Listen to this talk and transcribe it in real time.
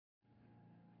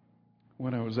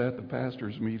When I was at the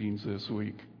pastors' meetings this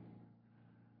week,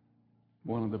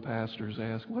 one of the pastors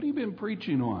asked, "What have you been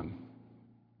preaching on?"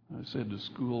 I said, "The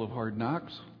School of Hard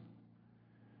Knocks."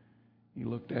 He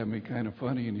looked at me kind of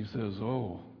funny and he says,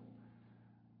 "Oh,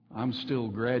 I'm still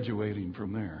graduating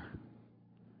from there."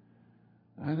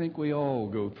 I think we all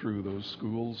go through those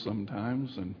schools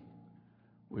sometimes, and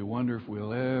we wonder if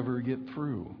we'll ever get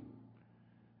through.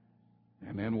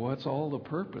 And then what's all the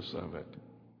purpose of it?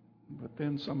 But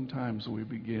then sometimes we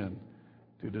begin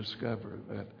to discover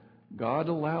that God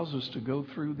allows us to go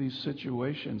through these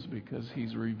situations because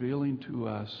He's revealing to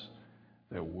us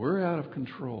that we're out of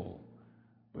control,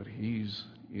 but He's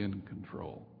in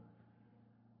control.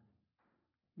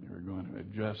 You're going to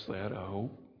adjust that, I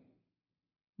hope.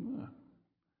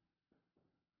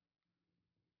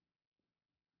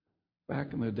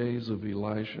 Back in the days of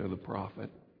Elisha the prophet,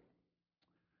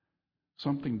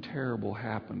 something terrible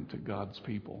happened to God's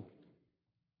people.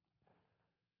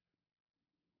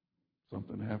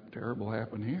 Something terrible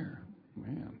happened here.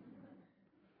 Man.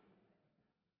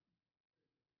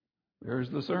 There's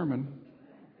the sermon.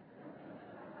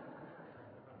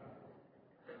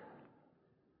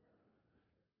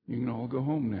 You can all go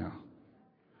home now.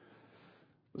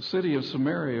 The city of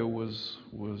Samaria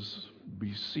was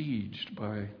besieged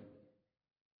by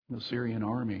the Syrian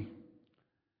army.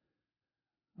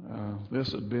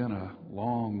 This had been a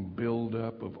long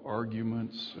build-up of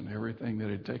arguments and everything that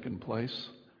had taken place.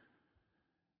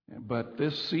 But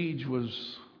this siege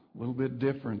was a little bit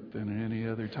different than any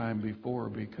other time before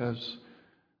because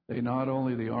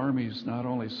the armies not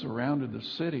only surrounded the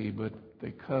city, but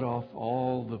they cut off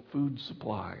all the food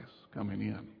supplies coming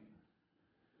in.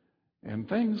 And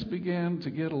things began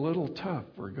to get a little tough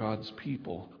for God's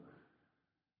people.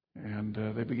 And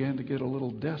they began to get a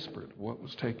little desperate what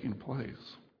was taking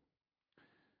place.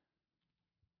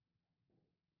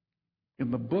 In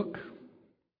the book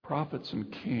Prophets and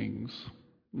Kings,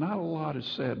 not a lot is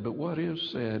said, but what is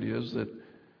said is that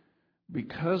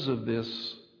because of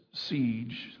this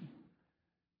siege,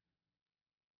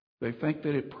 they think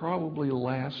that it probably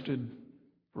lasted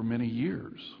for many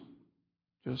years.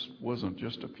 Just wasn't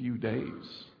just a few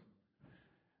days.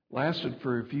 Lasted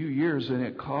for a few years, and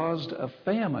it caused a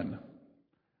famine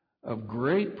of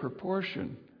great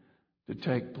proportion to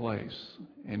take place.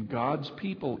 And God's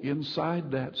people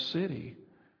inside that city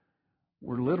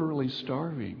were literally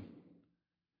starving.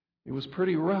 It was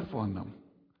pretty rough on them.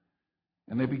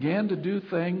 And they began to do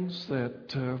things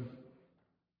that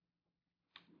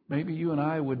maybe you and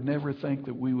I would never think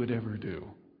that we would ever do.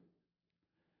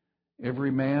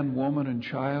 Every man, woman, and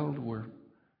child were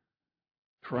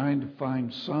trying to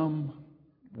find some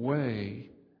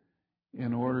way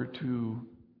in order to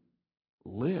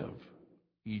live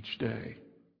each day.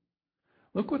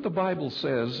 Look what the Bible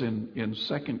says in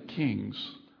 2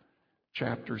 Kings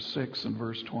chapter 6 and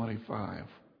verse 25.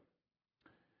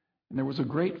 And there was a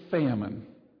great famine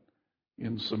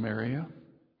in Samaria,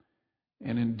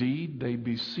 and indeed they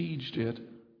besieged it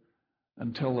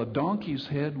until a donkey's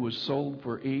head was sold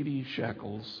for 80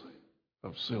 shekels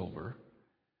of silver,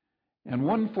 and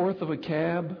 1/4 of a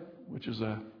cab, which is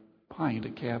a pint,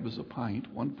 a cab is a pint,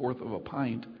 1/4 of a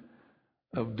pint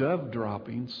of dove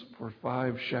droppings for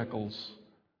 5 shekels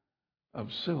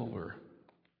of silver.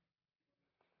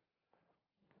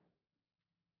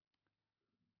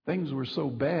 Things were so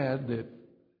bad that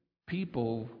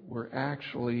people were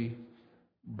actually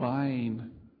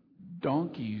buying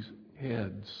donkeys'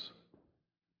 heads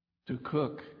to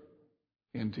cook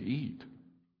and to eat.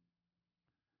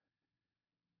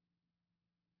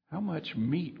 How much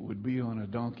meat would be on a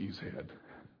donkey's head?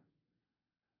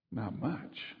 Not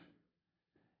much.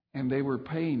 And they were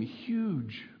paying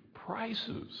huge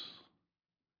prices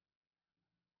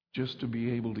just to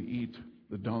be able to eat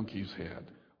the donkey's head.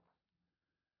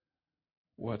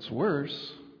 What's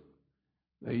worse,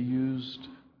 they used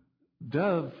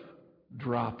dove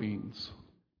droppings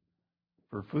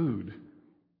for food.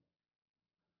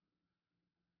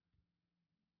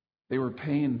 They were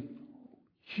paying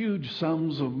huge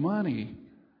sums of money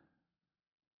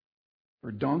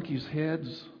for donkeys'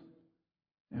 heads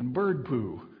and bird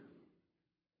poo.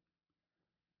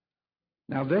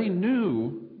 Now, they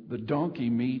knew the donkey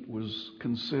meat was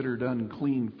considered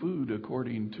unclean food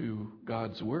according to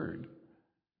God's word.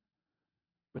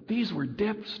 But these were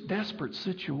desperate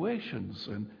situations,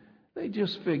 and they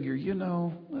just figure,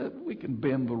 we can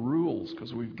bend the rules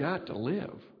because we've got to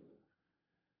live.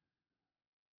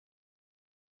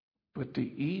 But to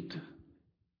eat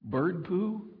bird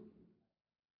poo,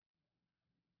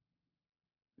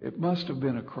 it must have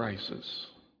been a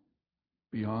crisis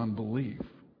beyond belief.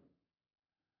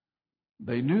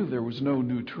 They knew there was no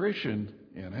nutrition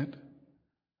in it,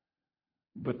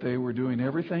 but they were doing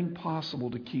everything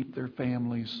possible to keep their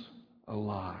families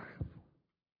alive.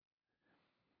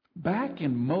 Back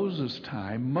in Moses'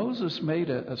 time, Moses made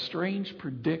a strange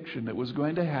prediction that was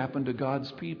going to happen to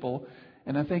God's people,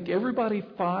 and I think everybody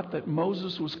thought that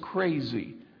Moses was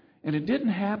crazy. And it didn't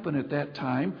happen at that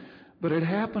time, but it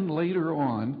happened later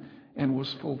on and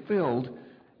was fulfilled,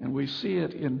 and we see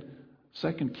it in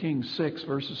 2 Kings 6,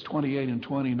 verses 28 and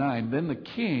 29. Then the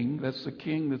king, that's the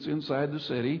king that's inside the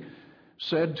city,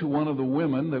 said to one of the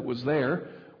women that was there,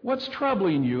 "What's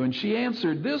troubling you?" And she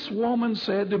answered, "This woman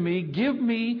said to me,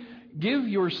 'Give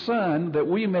your son that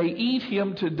we may eat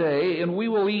him today, and we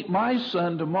will eat my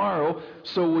son tomorrow.'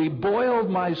 So we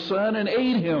boiled my son and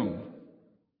ate him."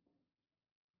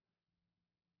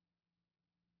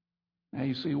 Now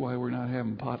you see why we're not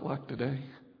having potluck today?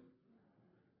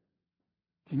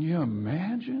 Can you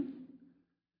imagine?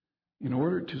 In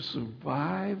order to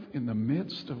survive in the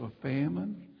midst of a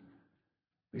famine,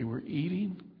 they were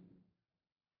eating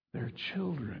their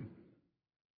children.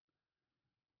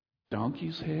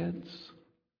 Donkeys' heads,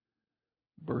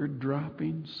 bird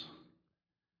droppings,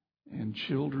 and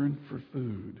children for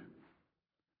food.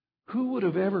 Who would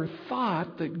have ever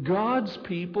thought that God's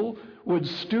people would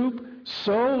stoop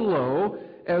so low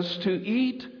as to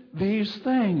eat these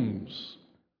things?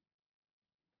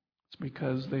 It's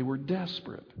because they were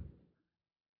desperate.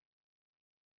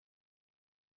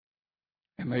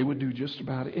 And they would do just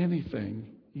about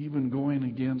anything, even going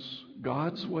against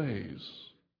God's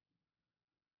ways,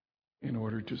 in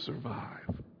order to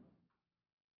survive.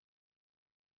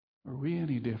 Are we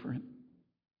any different?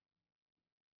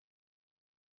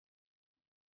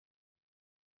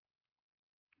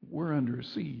 We're under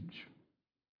siege.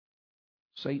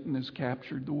 Satan has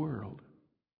captured the world.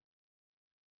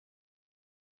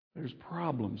 There's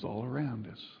problems all around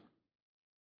us.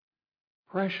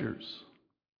 Pressures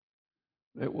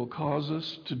that will cause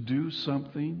us to do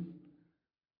something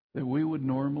that we would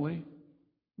normally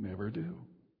never do.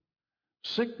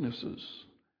 Sicknesses.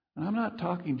 And I'm not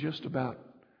talking just about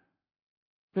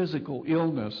physical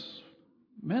illness.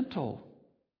 Mental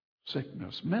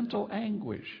sickness, mental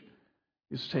anguish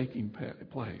is taking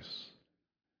place.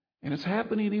 And it's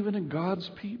happening even in God's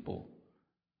people.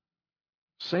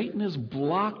 Satan is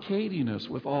blockading us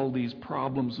with all these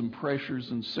problems and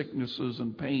pressures and sicknesses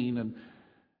and pain and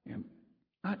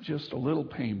not just a little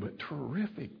pain, but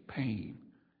terrific pain.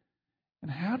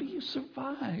 And how do you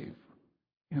survive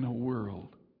in a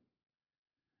world?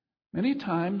 Many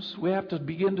times we have to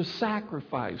begin to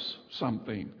sacrifice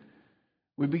something.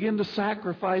 We begin to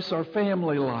sacrifice our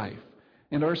family life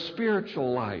and our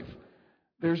spiritual life.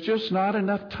 There's just not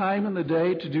enough time in the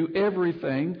day to do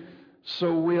everything,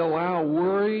 so we allow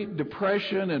worry,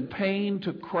 depression, and pain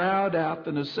to crowd out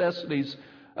the necessities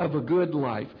of a good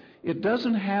life. It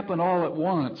doesn't happen all at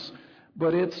once,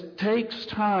 but it takes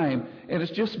time, and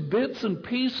it's just bits and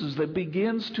pieces that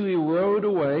begins to erode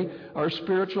away our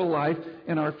spiritual life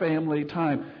and our family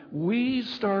time. We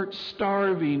start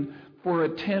starving for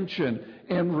attention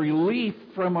and relief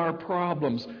from our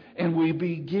problems, and we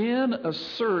begin a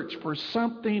search for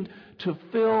something to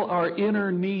fill our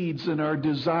inner needs and our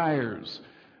desires.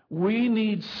 We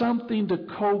need something to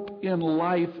cope in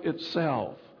life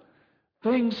itself.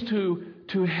 Things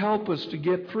to help us to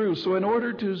get through. So in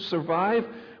order to survive,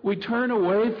 we turn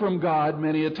away from God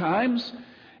many a times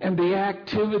and the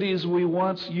activities we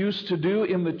once used to do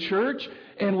in the church,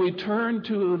 and we turn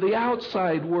to the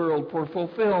outside world for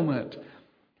fulfillment.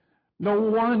 No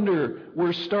wonder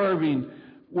we're starving.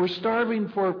 We're starving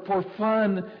for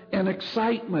fun and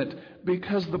excitement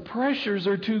because the pressures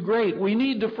are too great. We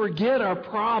need to forget our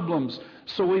problems,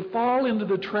 so we fall into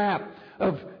the trap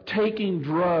of taking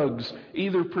drugs,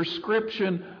 either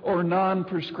prescription or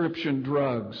non-prescription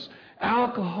drugs.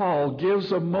 Alcohol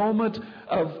gives a moment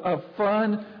of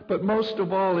fun, but most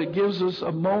of all, it gives us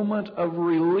a moment of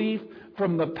relief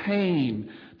from the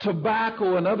pain.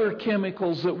 Tobacco and other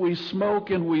chemicals that we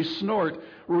smoke and we snort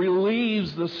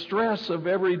relieves the stress of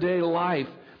everyday life.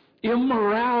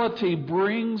 Immorality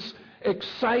brings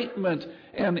excitement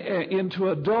and into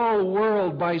a dull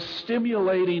world by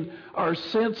stimulating our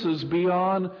senses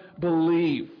beyond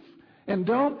belief. And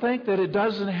don't think that it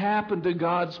doesn't happen to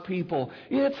God's people.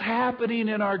 It's happening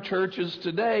in our churches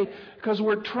today because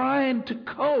we're trying to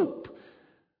cope.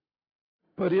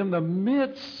 But in the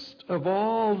midst of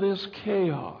all this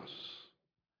chaos,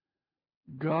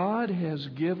 God has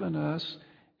given us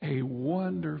a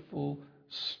wonderful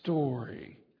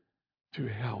story to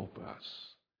help us.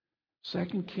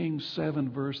 2 Kings 7,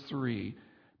 verse 3.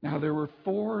 Now there were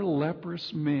 4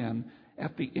 leprous men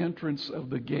at the entrance of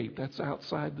the gate. That's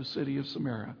outside the city of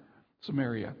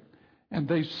Samaria. And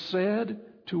they said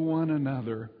to one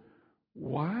another,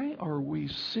 "Why are we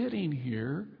sitting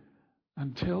here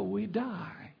until we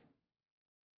die?"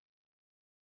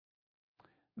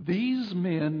 These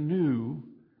men knew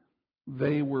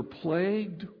they were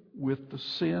plagued with the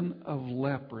sin of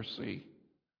leprosy.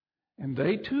 And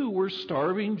they too were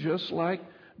starving just like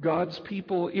God's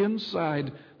people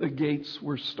inside the gates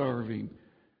were starving.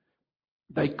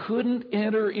 They couldn't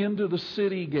enter into the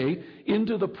city gate,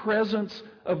 into the presence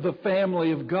of the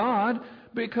family of God,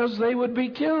 because they would be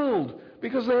killed,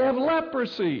 because they have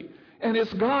leprosy. And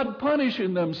it's God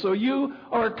punishing them. So you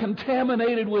are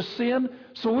contaminated with sin,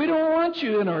 so we don't want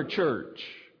you in our church.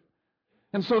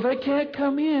 And so they can't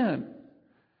come in.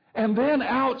 And then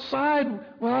outside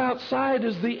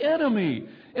is the enemy.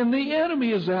 And the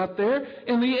enemy is out there,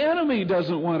 and the enemy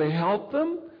doesn't want to help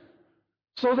them.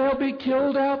 So they'll be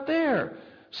killed out there.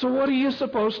 So what are you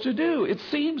supposed to do? It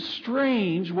seems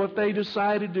strange what they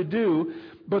decided to do,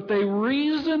 but they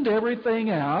reasoned everything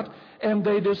out, and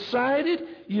they decided,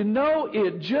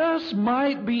 it just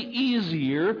might be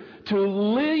easier to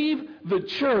leave the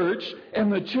church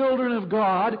and the children of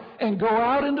God and go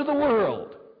out into the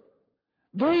world.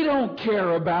 They don't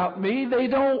care about me. They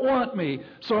don't want me.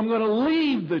 So I'm going to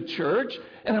leave the church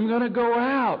and I'm going to go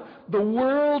out. The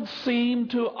world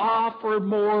seemed to offer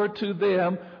more to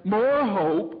them, more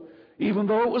hope, even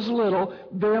though it was little,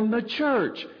 than the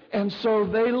church. And so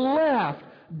they left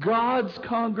God's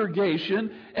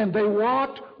congregation and they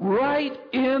walked right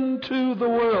into the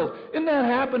world. Isn't that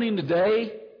happening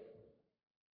today?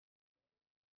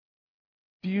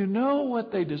 Do you know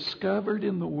what they discovered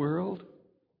in the world?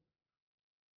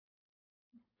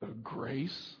 The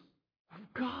grace of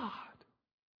God.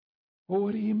 Well,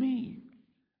 what do you mean?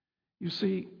 You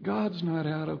see, God's not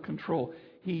out of control.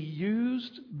 He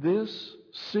used this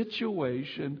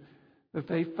situation that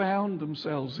they found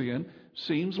themselves in.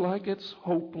 Seems like it's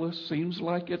hopeless, seems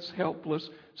like it's helpless,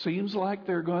 seems like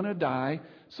they're going to die,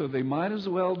 so they might as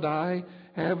well die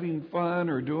having fun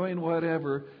or doing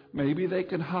whatever. Maybe they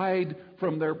can hide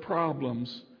from their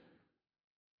problems.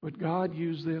 But God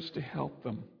used this to help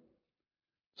them.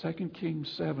 2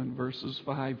 Kings 7, verses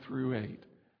 5 through 8.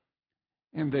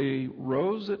 And they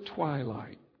rose at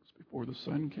twilight, before the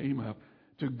sun came up,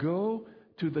 to go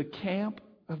to the camp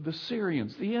of the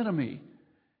Syrians, the enemy.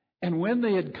 And when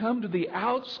they had come to the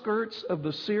outskirts of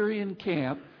the Syrian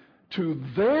camp, to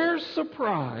their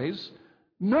surprise,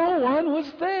 no one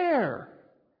was there.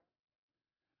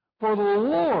 For the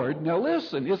Lord, now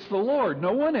listen, it's the Lord,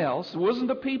 no one else. It wasn't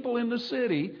the people in the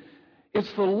city.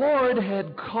 It's the Lord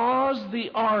had caused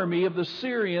the army of the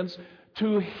Syrians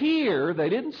to hear, they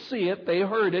didn't see it, they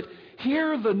heard it,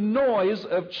 hear the noise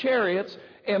of chariots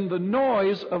and the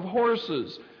noise of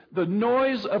horses, the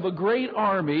noise of a great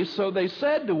army. So they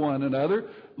said to one another,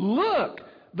 "Look,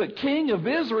 the king of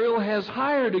Israel has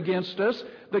hired against us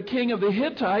the king of the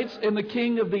Hittites and the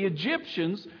king of the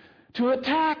Egyptians to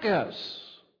attack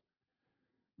us."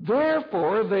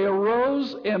 Therefore they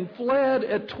arose and fled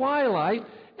at twilight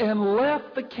and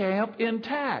left the camp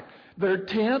intact, their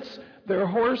tents, their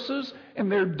horses,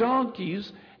 and their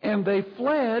donkeys, and they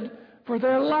fled for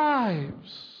their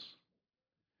lives.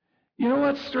 You know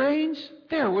what's strange?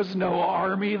 There was no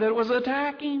army that was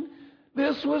attacking.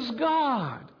 This was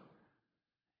God.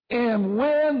 And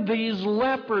when these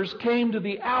lepers came to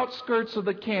the outskirts of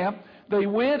the camp, they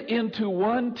went into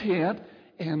one tent,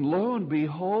 and lo and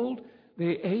behold,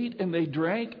 they ate and they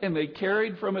drank and they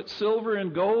carried from it silver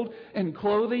and gold and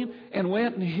clothing and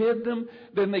went and hid them.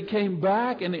 Then they came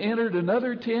back and entered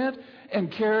another tent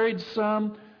and carried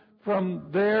some from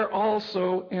there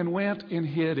also and went and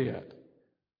hid it.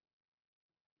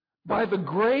 By the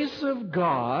grace of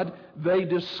God, they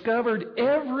discovered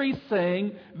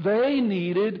everything they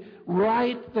needed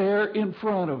right there in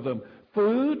front of them.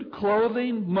 Food,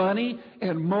 clothing, money,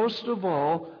 and most of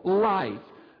all, life.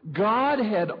 God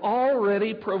had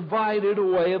already provided a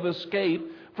way of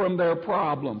escape from their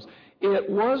problems. It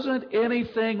wasn't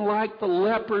anything like the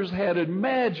lepers had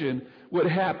imagined would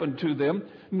happen to them,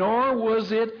 nor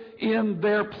was it in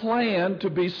their plan to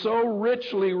be so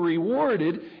richly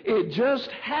rewarded. It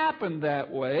just happened that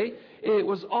way. It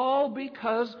was all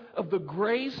because of the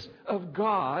grace of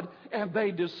God, and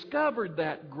they discovered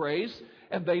that grace,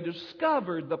 and they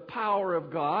discovered the power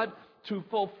of God to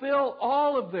fulfill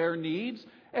all of their needs,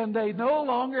 and they no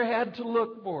longer had to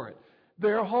look for it.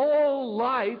 Their whole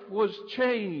life was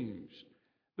changed.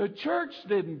 The church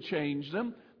didn't change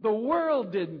them. The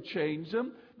world didn't change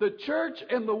them. The church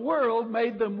and the world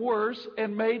made them worse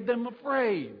and made them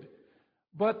afraid.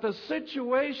 But the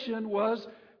situation was,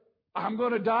 I'm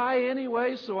going to die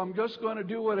anyway, so I'm just going to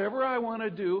do whatever I want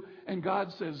to do. And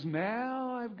God says,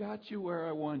 now I've got you where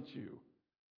I want you.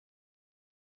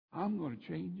 I'm going to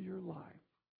change your life.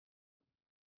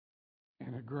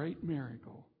 And a great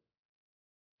miracle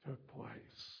took place.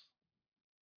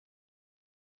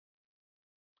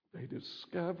 They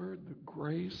discovered the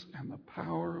grace and the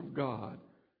power of God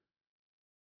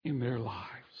in their lives.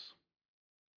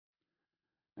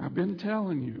 I've been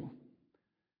telling you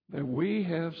that we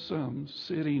have some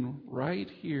sitting right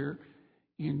here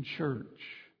in church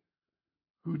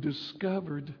who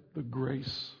discovered the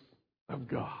grace of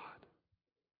God.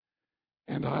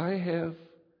 And I have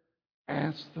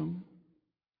asked them,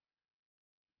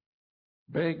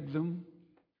 begged them,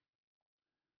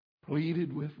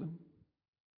 pleaded with them,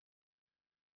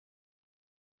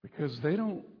 because they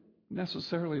don't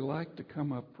necessarily like to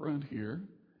come up front here.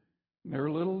 They're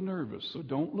a little nervous, so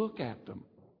don't look at them.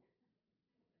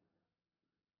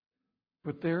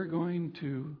 But they're going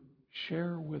to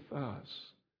share with us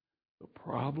the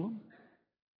problem,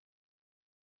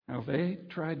 how they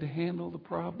tried to handle the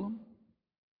problem,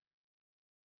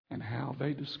 and how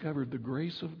they discovered the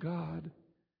grace of God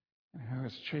and how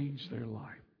it's changed their life.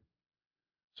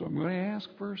 So I'm going to ask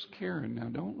first Karen. Now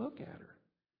don't look at her.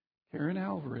 Karen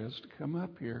Alvarez to come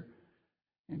up here,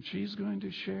 and she's going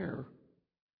to share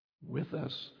with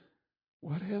us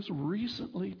what has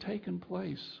recently taken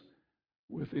place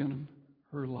within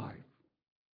her life.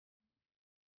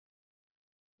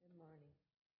 Good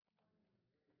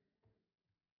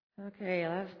morning. Okay,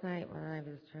 last night when I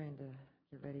was trying to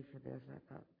get ready for this,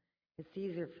 I thought it's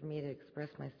easier for me to express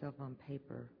myself on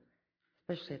paper,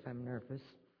 especially if I'm nervous.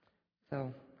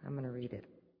 So I'm going to read it.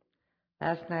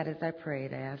 Last night as I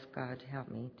prayed, I asked God to help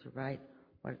me to write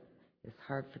what is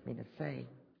hard for me to say.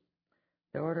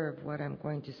 The order of what I'm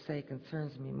going to say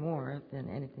concerns me more than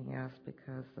anything else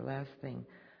because the last thing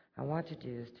I want to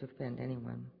do is to offend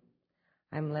anyone.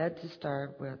 I'm led to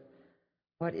start with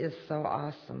what is so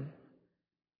awesome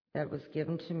that was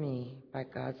given to me by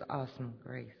God's awesome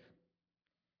grace.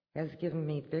 He has given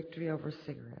me victory over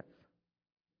cigarettes.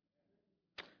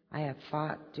 I have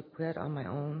fought to quit on my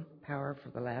own power for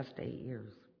the last 8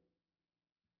 years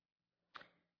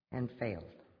and failed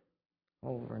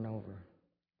over and over.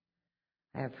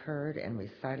 I have heard and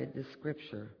recited this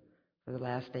scripture for the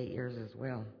last 8 years as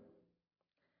well.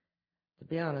 To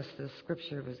be honest, this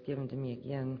scripture was given to me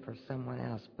again for someone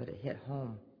else, but it hit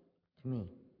home to me.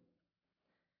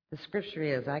 The scripture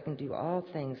is, I can do all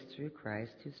things through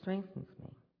Christ who strengthens me.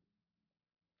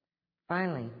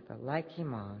 Finally, the light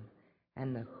came on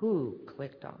and the who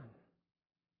clicked on.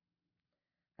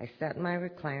 I sat in my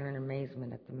recliner in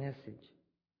amazement at the message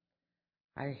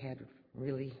I had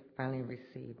really finally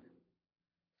received.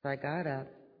 So I got up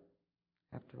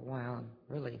after a while,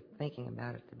 really thinking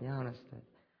about it, to be honest. I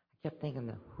kept thinking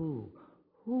the who.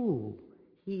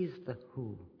 He's the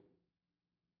who.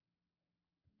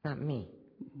 Not me,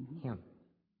 him.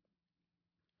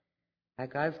 By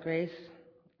God's grace,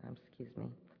 so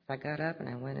I got up and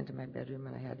I went into my bedroom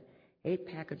and I had 8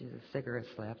 packages of cigarettes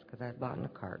left because I had bought in a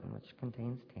carton, which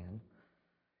contains 10.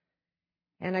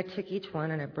 And I took each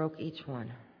one and I broke each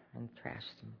one and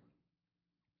trashed them.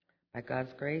 By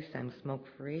God's grace, I'm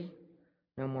smoke-free,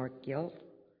 no more guilt,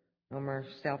 no more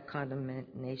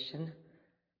self-condemnation,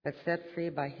 but set free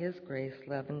by His grace,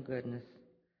 love, and goodness.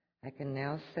 I can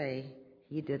now say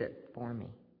He did it for me.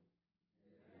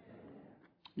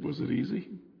 Was it easy?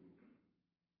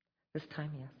 This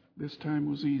time, yes. This time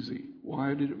was easy.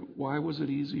 Why was it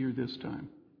easier this time?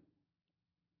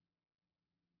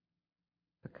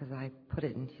 Because I put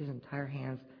it in His entire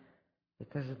hands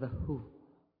because of the who.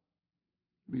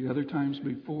 The other times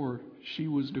before, she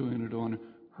was doing it on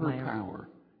her power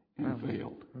and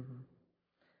failed. Mm-hmm.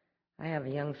 I have a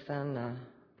young son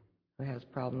who has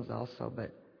problems also,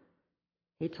 but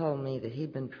he told me that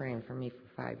he'd been praying for me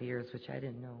for 5 years, which I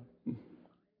didn't know,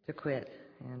 to quit,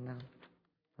 and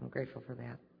I'm grateful for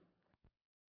that.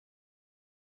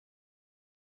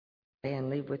 And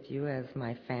leave with you as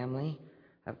my family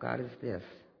of God is this.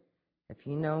 If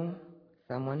you know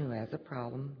someone who has a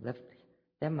problem, lift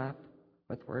them up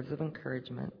with words of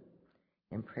encouragement.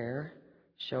 In prayer,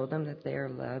 show them that they are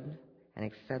loved and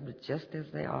accepted just as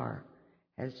they are,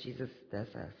 as Jesus does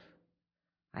us.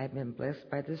 I have been blessed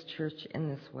by this church in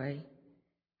this way.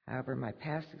 However, my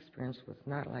past experience was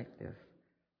not like this.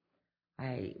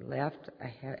 It left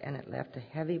a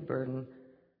heavy burden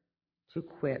to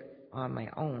quit on my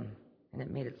own, and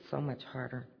it made it so much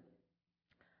harder.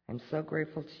 I'm so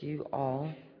grateful to you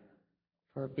all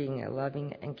for being a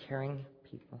loving and caring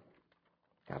people.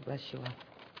 God bless you all.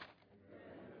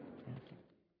 Thank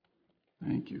you.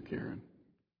 Thank you, Karen.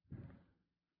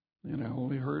 And I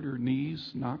only heard her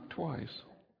knees knock twice.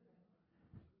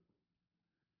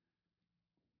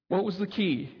 What was the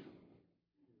key?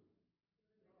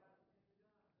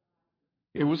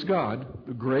 It was God,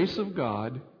 the grace of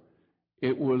God.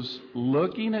 It was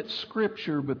looking at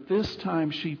Scripture, but this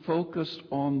time she focused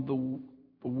on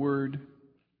the word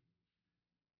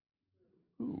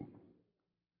who.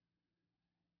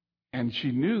 And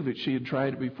she knew that she had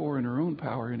tried it before in her own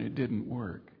power and it didn't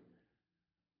work.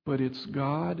 But it's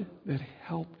God that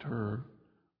helped her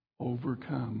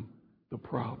overcome the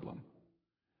problem.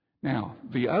 Now,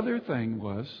 the other thing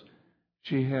was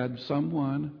she had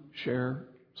someone share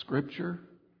Scripture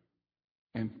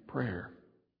and prayer.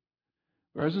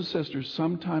 Brothers and sisters,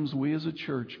 sometimes we as a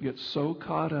church get so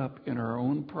caught up in our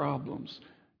own problems,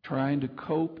 trying to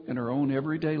cope in our own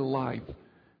everyday life,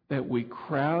 that we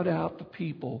crowd out the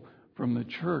people from the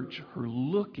church who are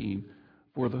looking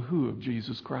for the who of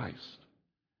Jesus Christ.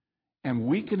 And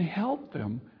we can help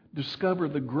them discover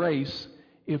the grace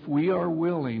if we are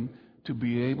willing to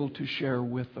be able to share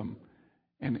with them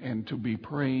and to be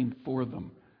praying for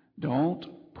them. Don't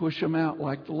push them out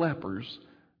like the lepers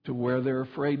to where they're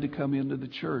afraid to come into the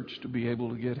church to be able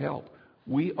to get help.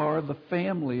 We are the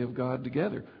family of God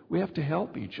together. We have to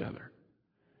help each other.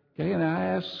 Okay, and I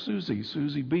asked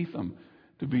Susie Beetham,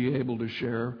 to be able to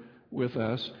share with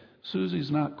us. Susie's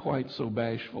not quite so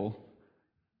bashful,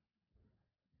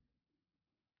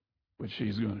 but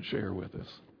she's going to share with us.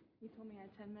 You told me I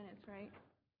had 10 minutes, right?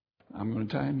 I'm going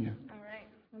to time you. All right.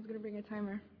 I was going to bring a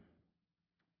timer.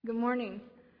 Good morning.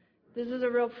 This is a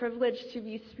real privilege to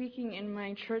be speaking in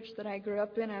my church that I grew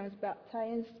up in. I was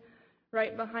baptized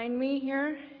right behind me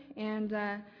here, and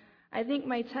I think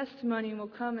my testimony will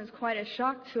come as quite a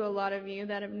shock to a lot of you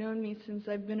that have known me since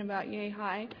I've been about yay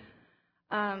high.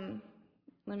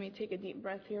 Let me take a deep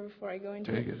breath here before I go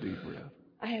into it. Take a deep breath.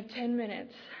 I have 10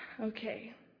 minutes.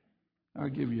 Okay. I'll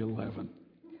give you 11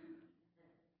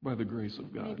 by the grace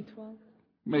of God. Maybe 12?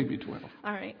 Maybe 12.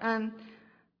 All right.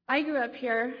 I grew up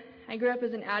here. I grew up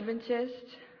as an Adventist.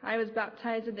 I was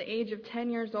baptized at the age of 10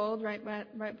 years old, right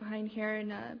behind here,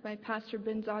 by Pastor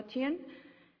Ben Zatian.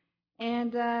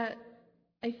 And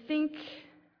I think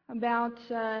about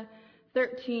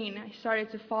 13, I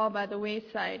started to fall by the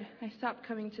wayside. I stopped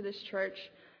coming to this church,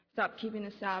 stopped keeping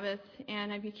the Sabbath,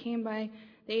 and I became, by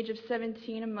the age of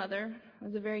 17, a mother. I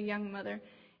was a very young mother,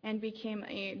 and became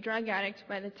a drug addict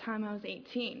by the time I was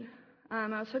 18. I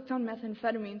was hooked on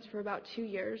methamphetamines for about 2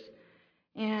 years,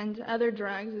 and other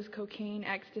drugs as cocaine,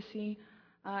 ecstasy.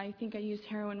 I think I used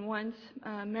heroin once.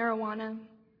 Marijuana,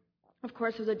 of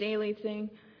course, was a daily thing.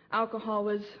 Alcohol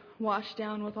was washed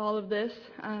down with all of this.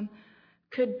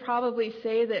 Could probably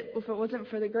say that if it wasn't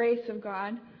for the grace of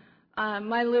God,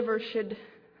 my liver should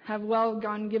have well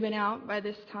gone given out by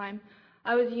this time.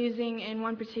 I was using, in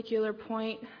one particular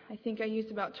point, I think I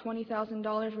used about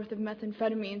 $20,000 worth of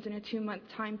methamphetamines in a 2-month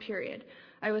time period.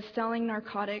 I was selling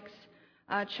narcotics,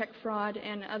 check fraud,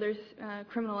 and other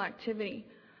criminal activity.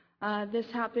 This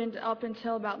happened up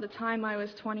until about the time I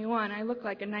was 21. I looked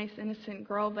like a nice, innocent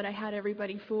girl, but I had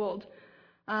everybody fooled.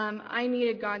 I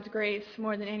needed God's grace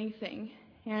more than anything,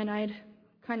 and I'd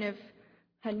kind of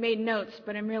had made notes,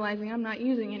 but I'm realizing I'm not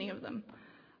using any of them.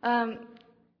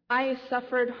 I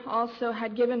suffered, also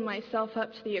had given myself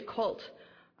up to the occult.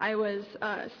 I was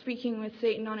speaking with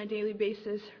Satan on a daily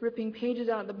basis, ripping pages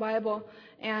out of the Bible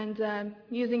and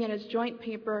using it as joint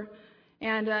paper,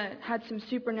 and had some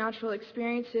supernatural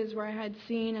experiences where I had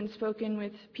seen and spoken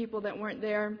with people that weren't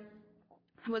there.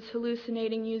 I was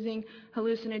hallucinating, using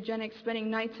hallucinogenics, spending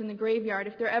nights in the graveyard.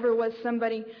 If there ever was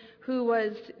somebody who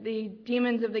was the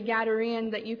demons of the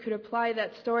Gadarene that you could apply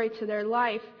that story to their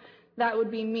life, that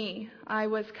would be me. I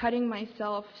was cutting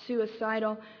myself,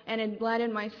 suicidal, and had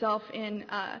landed myself in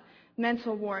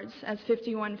mental wards as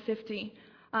 5150.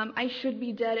 I should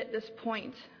be dead at this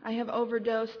point. I have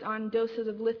overdosed on doses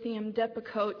of lithium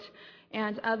Depakote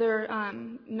and other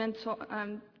mental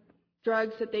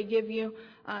drugs that they give you,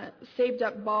 saved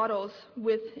up bottles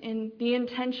with the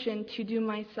intention to do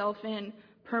myself in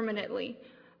permanently.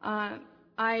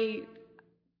 I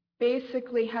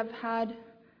basically have had,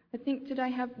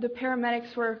 the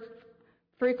paramedics were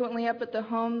frequently up at the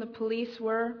home, the police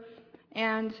were,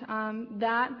 and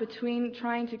that between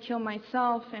trying to kill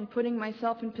myself and putting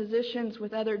myself in positions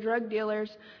with other drug dealers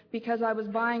because I was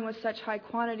buying with such high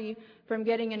quantity from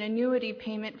getting an annuity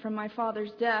payment from my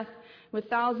father's death with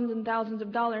thousands and thousands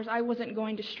of dollars, I wasn't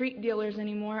going to street dealers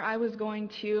anymore. I was going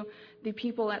to the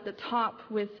people at the top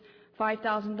with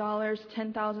 $5,000,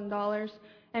 $10,000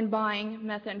 and buying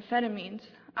methamphetamines.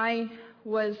 I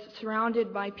was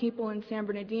surrounded by people in San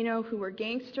Bernardino who were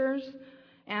gangsters,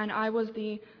 and I was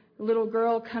the little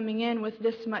girl coming in with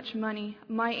this much money.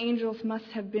 My angels must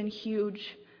have been huge,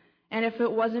 and if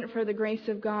it wasn't for the grace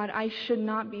of God, I should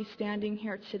not be standing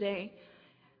here today.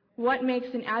 What makes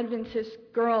an Adventist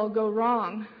girl go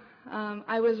wrong?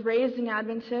 I was raised an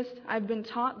Adventist. I've been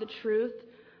taught the truth.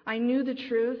 I knew the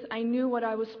truth. I knew what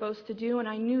I was supposed to do, and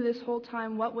I knew this whole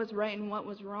time what was right and what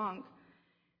was wrong.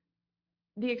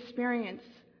 The experience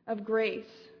of grace,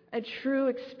 a true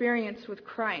experience with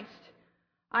Christ.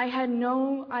 I had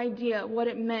no idea what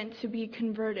it meant to be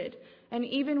converted. And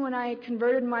even when I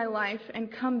converted my life and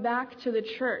come back to the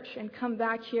church and come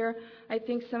back here, I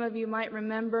think some of you might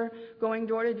remember going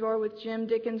door to door with Jim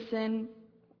Dickinson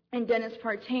and Dennis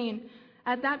Partain.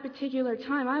 At that particular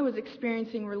time, I was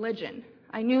experiencing religion.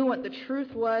 I knew what the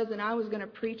truth was, and I was going to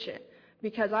preach it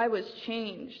because I was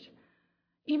changed.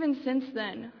 Even since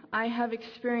then, I have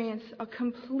experienced a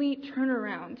complete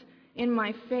turnaround in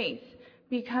my faith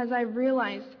because I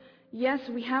realized, yes,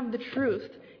 we have the truth.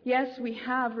 Yes, we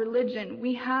have religion.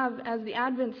 We have, as the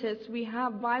Adventists, we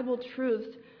have Bible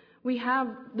truths. We have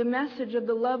the message of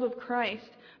the love of Christ.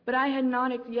 But I had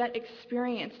not yet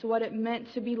experienced what it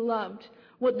meant to be loved.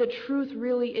 What the truth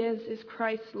really is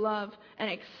Christ's love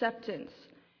and acceptance.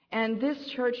 And this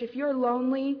church, if you're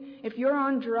lonely, if you're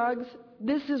on drugs,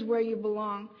 this is where you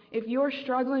belong. If you're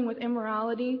struggling with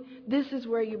immorality, this is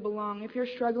where you belong. If you're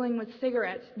struggling with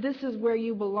cigarettes, this is where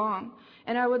you belong.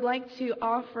 And I would like to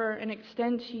offer and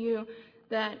extend to you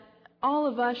that all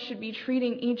of us should be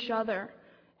treating each other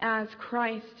as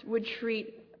Christ would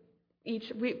treat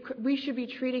we should be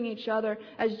treating each other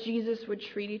as Jesus would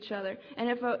treat each other.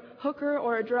 And if a hooker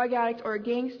or a drug addict or a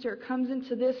gangster comes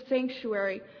into this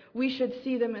sanctuary, we should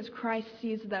see them as Christ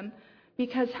sees them.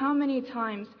 Because how many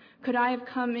times could I have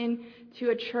come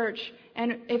into a church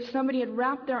and if somebody had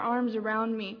wrapped their arms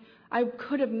around me, I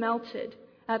could have melted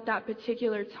at that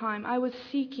particular time. I was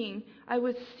seeking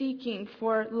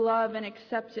for love and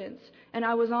acceptance, and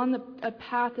I was on a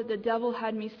path that the devil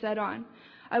had me set on.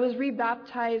 I was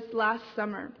rebaptized last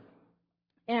summer,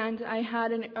 and I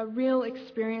had a real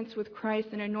experience with Christ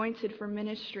and anointed for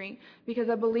ministry because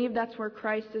I believe that's where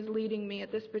Christ is leading me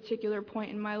at this particular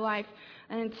point in my life.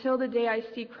 And until the day I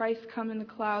see Christ come in the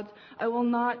clouds, I will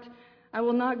not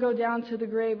go down to the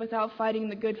grave without fighting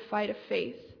the good fight of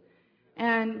faith.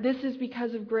 And this is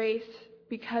because of grace,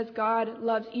 because God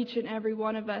loves each and every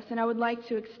one of us. And I would like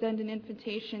to extend an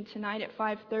invitation tonight at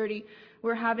 5:30.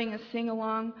 We're having a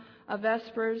sing-along of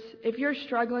Vespers. If you're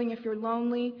struggling, if you're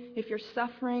lonely, if you're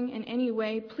suffering in any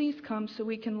way, please come so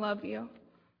we can love you.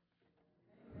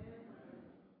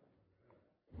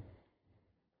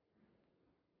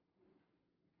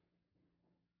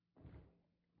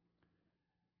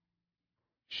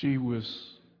 She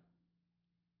was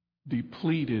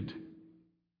depleted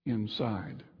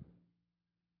inside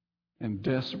and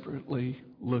desperately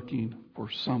looking for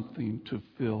something to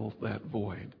fill that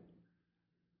void.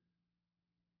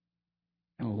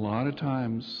 And a lot of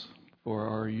times for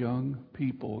our young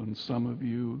people, and some of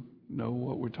you know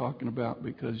what we're talking about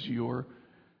because your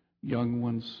young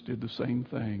ones did the same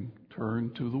thing,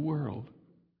 turned to the world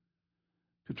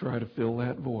to try to fill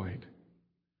that void.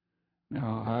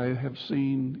 Now, I have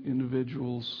seen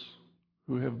individuals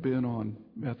who have been on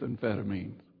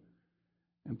methamphetamine,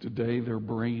 and today their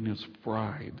brain is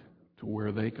fried to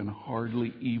where they can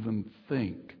hardly even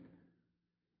think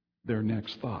their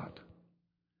next thought.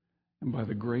 And by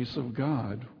the grace of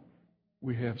God,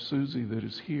 we have Susie that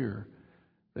is here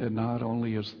that not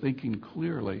only is thinking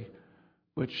clearly,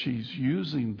 but she's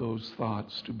using those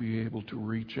thoughts to be able to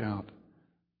reach out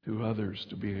to others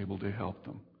to be able to help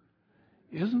them.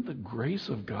 Isn't the grace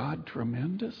of God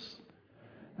tremendous?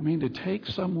 I mean, to take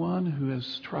someone who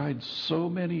has tried so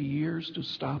many years to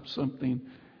stop something,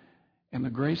 and the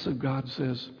grace of God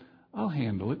says, I'll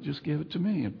handle it, just give it to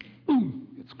me, and boom,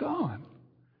 it's gone.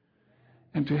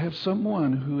 And to have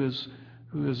someone who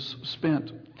has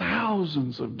spent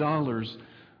thousands of dollars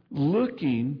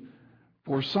looking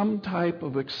for some type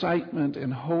of excitement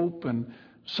and hope and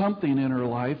something in her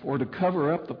life, or to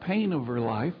cover up the pain of her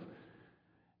life,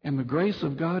 and the grace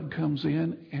of God comes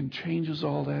in and changes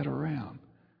all that around.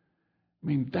 I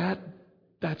mean,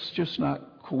 that's just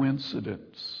not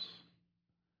coincidence.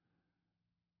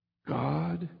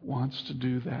 God wants to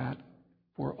do that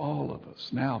for all of us.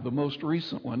 Now, the most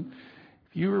recent one,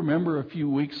 if you remember a few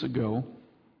weeks ago,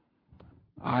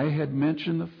 I had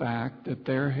mentioned the fact that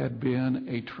there had been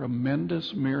a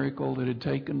tremendous miracle that had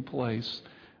taken place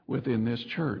within this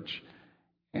church.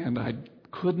 And I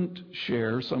couldn't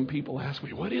share. Some people ask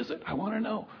me, what is it? I want to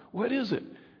know. What is it?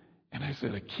 And I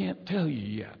said, I can't tell you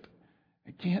yet.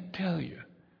 I can't tell you.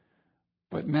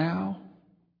 But now,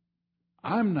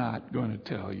 I'm not going to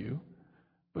tell you,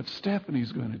 but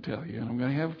Stephanie's going to tell you. And I'm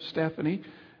going to have Stephanie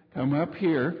come up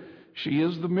here. She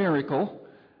is the miracle.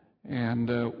 And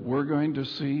we're going to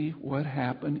see what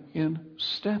happened in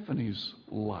Stephanie's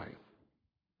life.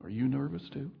 Are you nervous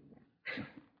too?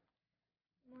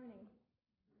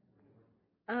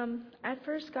 Morning. I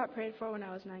first got prayed for when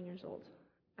I was 9 years old.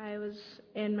 I was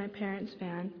in my parents'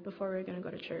 van before we were going to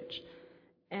go to church.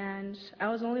 And I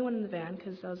was the only one in the van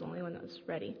because I was the only one that was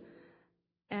ready.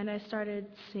 And I started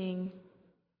seeing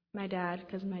my dad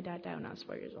because my dad died when I was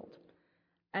 4 years old.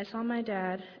 I saw my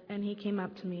dad, and he came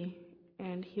up to me,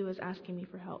 and he was asking me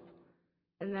for help.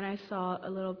 And then I saw a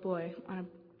little boy on a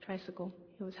tricycle.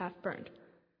 He was half burned.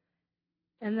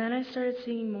 And then I started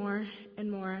seeing more,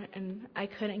 and I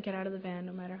couldn't get out of the van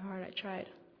no matter how hard I tried.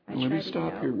 Let me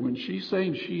stop here. When she's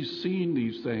saying she's seen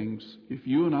these things, if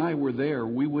you and I were there,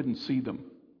 we wouldn't see them.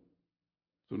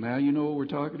 So now you know what we're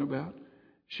talking about?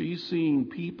 She's seeing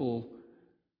people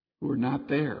who are not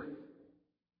there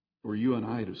for you and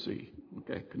I to see.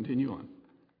 Okay, continue on.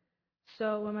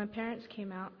 So when my parents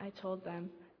came out, I told them,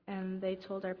 and they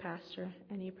told our pastor,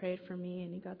 and he prayed for me,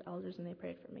 and he got the elders, and they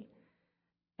prayed for me.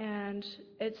 And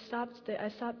it stopped.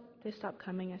 They stopped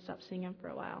coming. I stopped seeing them for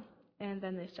a while, and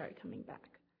then they started coming back.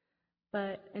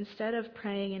 But instead of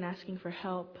praying and asking for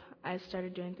help, I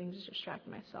started doing things to distract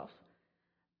myself.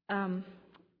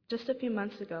 Just a few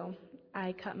months ago,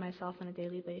 I cut myself on a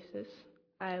daily basis.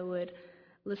 I would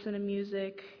listen to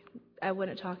music. I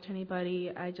wouldn't talk to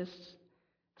anybody. I just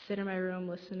sit in my room,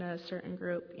 listen to a certain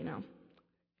group,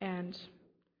 and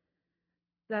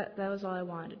that was all I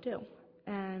wanted to do.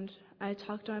 And I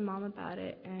talked to my mom about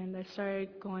it, and I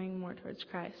started going more towards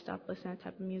Christ, stopped listening to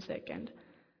that type of music, and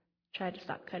tried to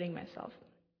stop cutting myself.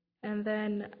 And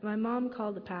then my mom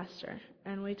called the pastor,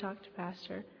 and we talked to the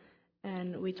pastor,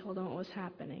 and we told him what was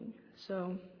happening.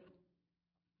 So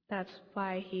that's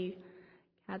why he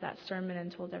had that sermon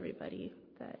and told everybody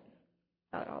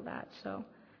about all that. So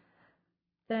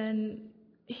then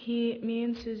me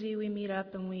and Susie, we meet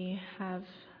up, and we have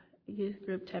a youth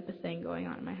group type of thing going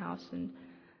on in my house, and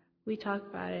we talk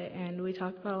about it, and we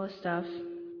talk about all this stuff.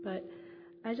 But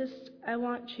I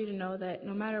want you to know that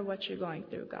no matter what you're going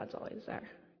through, God's always there.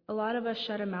 A lot of us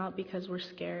shut him out because we're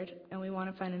scared and we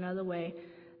want to find another way,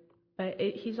 but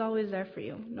he's always there for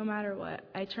you, no matter what.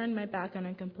 I turned my back on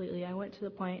him completely. I went to the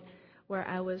point where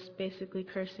I was basically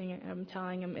cursing him,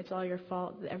 telling him it's all your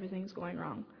fault, that everything's going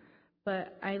wrong.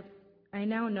 But I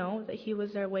now know that he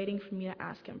was there waiting for me to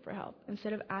ask him for help.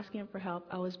 Instead of asking him for help,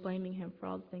 I was blaming him for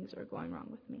all the things that were going wrong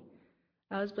with me.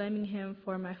 I was blaming him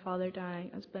for my father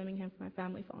dying. I was blaming him for my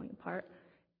family falling apart.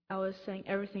 I was saying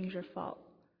everything's your fault.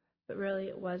 But really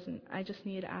it wasn't. I just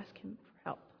needed to ask him for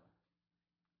help.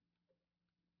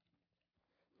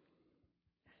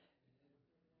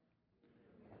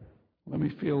 Let me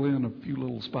fill in a few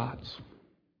little spots.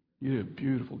 You did a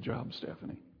beautiful job,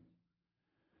 Stephanie.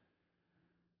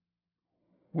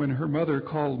 When her mother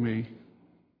called me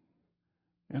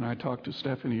and I talked to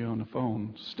Stephanie on the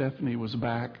phone, Stephanie was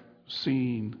back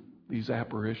seeing these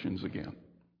apparitions again.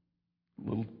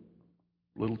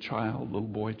 Little child, little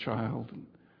boy child, and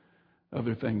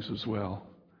other things as well.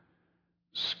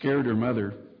 Scared her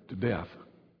mother to death.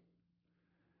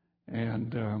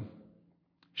 And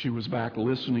she was back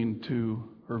listening to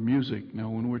her music. Now,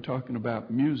 when we're talking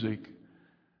about music,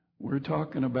 we're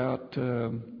talking about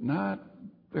not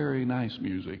very nice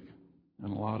music in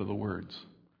a lot of the words.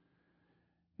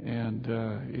 And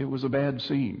it was a bad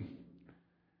scene.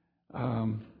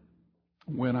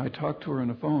 When I talked to her on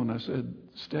the phone, I said,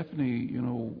 Stephanie,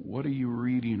 what are you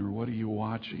reading or what are you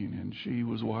watching? And she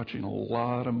was watching a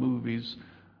lot of movies,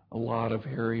 a lot of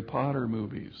Harry Potter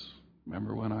movies.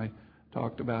 Remember when I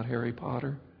talked about Harry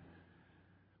Potter?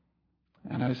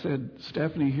 And I said,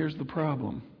 Stephanie, here's the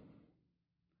problem.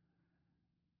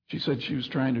 She said she was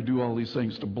trying to do all these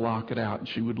things to block it out, and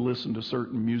she would listen to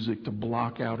certain music to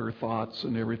block out her thoughts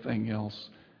and everything else.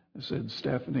 I said,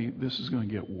 Stephanie, this is going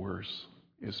to get worse.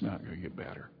 It's not going to get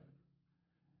better.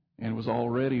 And it was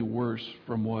already worse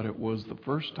from what it was the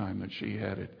first time that she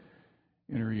had it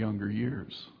in her younger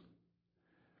years.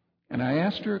 And I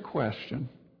asked her a question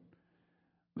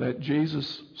that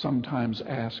Jesus sometimes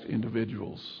asked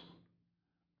individuals.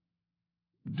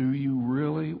 Do you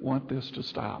really want this to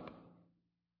stop?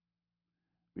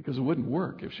 Because it wouldn't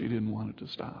work if she didn't want it to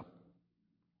stop.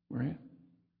 Right?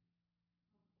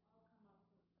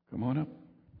 Come on up.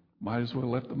 Might as well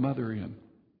let the mother in.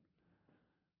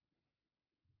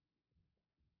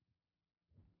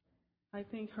 I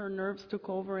think her nerves took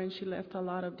over and she left a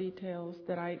lot of details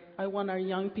that I want our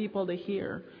young people to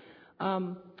hear.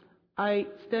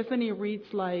 Stephanie reads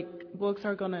like books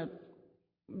are going to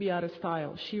be out of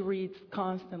style. She reads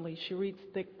constantly. She reads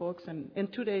thick books, and in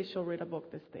 2 days she'll read a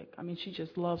book this thick. I mean, she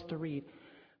just loves to read.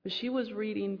 But she was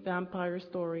reading vampire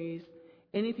stories,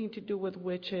 anything to do with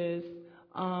witches,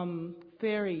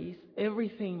 fairies,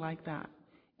 everything like that.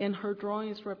 And her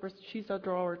drawings she's a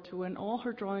drawer too, and all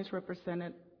her drawings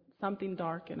represented something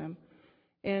dark in them.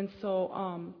 And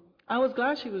so I was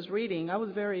glad she was reading. I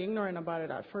was very ignorant about it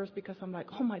at first because I'm like,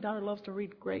 oh, my daughter loves to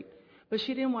read, great. But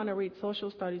she didn't want to read social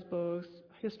studies books,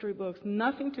 history books,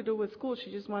 nothing to do with school.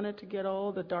 She just wanted to get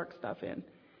all the dark stuff in.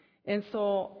 And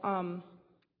so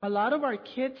a lot of our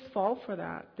kids fall for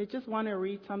that. They just want to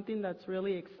read something that's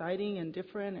really exciting and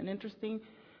different and interesting.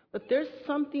 But there's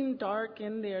something dark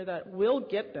in there that will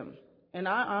get them. And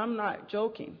I'm not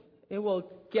joking. It will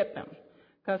get them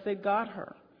because it got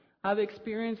her. I've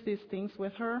experienced these things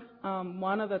with her.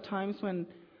 One of the times when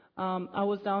I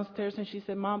was downstairs and she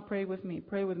said, Mom, pray with me,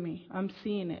 pray with me. I'm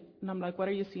seeing it. And I'm like, what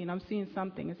are you seeing? I'm seeing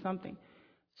something. It's something.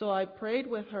 So I prayed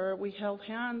with her. We held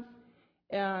hands.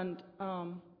 And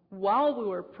while we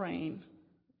were praying,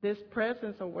 this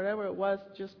presence or whatever it was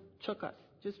just shook us.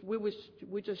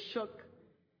 We just shook.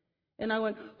 And I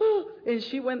went, oh, and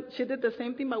she did the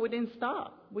same thing, but we didn't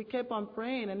stop. We kept on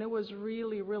praying, and it was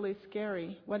really, really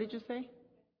scary. What did you say?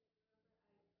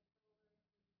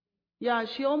 Yeah,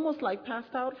 she almost like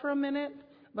passed out for a minute,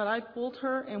 but I pulled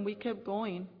her, and we kept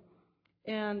going.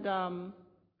 And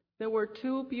there were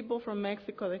 2 people from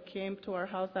Mexico that came to our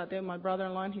house that day, my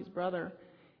brother-in-law and his brother.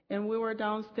 And we were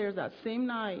downstairs that same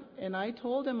night, and I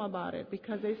told them about it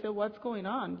because they said, what's going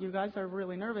on? You guys are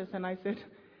really nervous. And I said,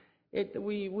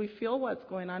 we feel what's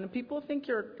going on. And people think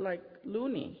you're like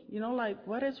loony, like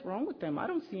what is wrong with them? I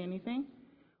don't see anything.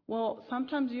 Well,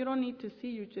 sometimes you don't need to see,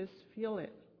 you just feel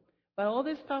it. But all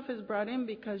this stuff is brought in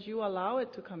because you allow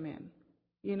it to come in.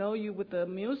 You with the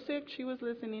music she was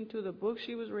listening to, the books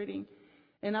she was reading.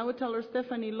 And I would tell her,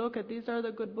 Stephanie, look, these are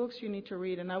the good books you need to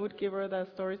read. And I would give her the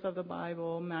stories of the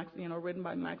Bible, written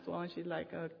by Maxwell. And she's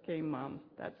like, okay, Mom,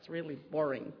 that's really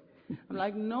boring. I'm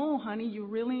like, no, honey, you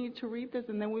really need to read this.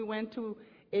 And then we went to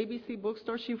ABC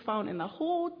bookstore. She found, in the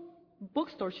whole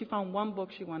bookstore, she found one book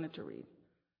she wanted to read.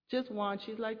 Just one.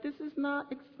 She's like, this is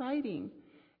not exciting.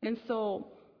 And so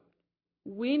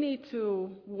we need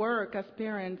to work as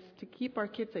parents to keep our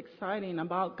kids exciting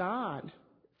about God.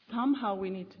 Somehow we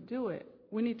need to do it.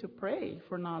 We need to pray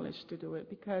for knowledge to do it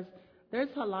because there's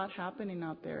a lot happening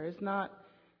out there. It's not,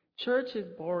 church is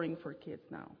boring for kids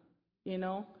now,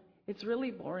 It's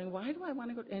really boring. Why do I want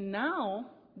to go? And now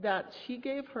that she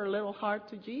gave her little heart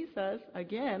to Jesus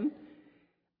again,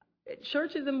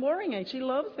 church isn't boring and she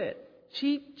loves it.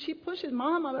 She pushes,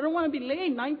 Mom, I don't want to be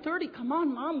late, 9:30. Come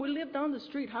on, Mom, we live down the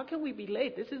street. How can we be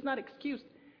late? This is not excuse.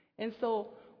 And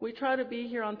so we try to be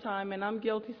here on time, and I'm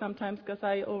guilty sometimes because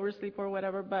I oversleep or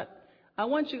whatever, but I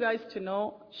want you guys to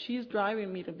know she's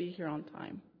driving me to be here on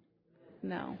time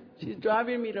now. She's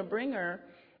driving me to bring her,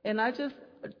 and I just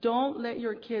don't let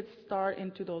your kids start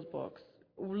into those books.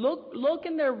 Look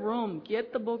in their room.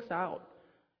 Get the books out.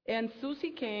 And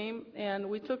Susie came, and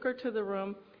we took her to the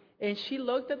room, and she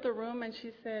looked at the room, and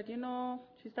she said,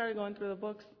 she started going through the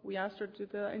books. We asked her to do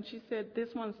that, and she said, this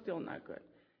one's still not good.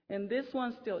 And this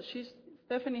one still,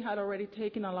 Stephanie had already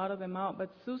taken a lot of them out, but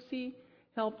Susie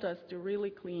helped us to really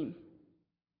clean.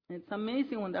 It's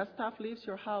amazing when that stuff leaves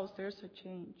your house, there's a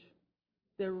change.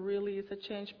 There really is a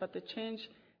change, but the change is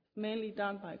mainly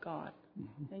done by God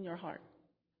in your heart.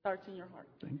 Starts in your heart.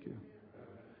 Thank you.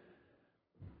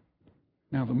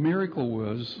 Now, the miracle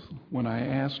was when I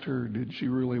asked her, did she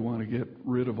really want to get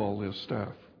rid of all this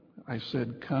stuff? I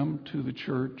said, come to the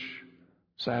church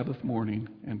Sabbath morning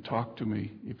and talk to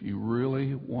me. If you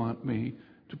really want me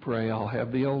to pray, I'll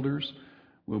have the elders.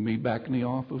 We'll meet back in the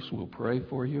office. We'll pray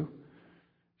for you.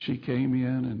 She came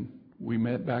in, and we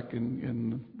met back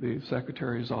in the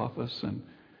secretary's office,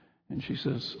 and she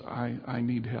says, I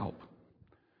need help.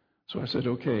 So I said,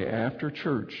 okay, after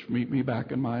church, meet me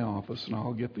back in my office, and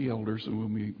I'll get the elders, and we'll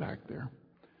meet back there.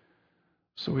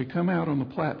 So we come out on the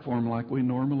platform like we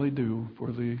normally do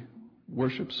for the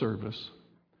worship service,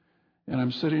 and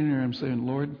I'm sitting there, I'm saying,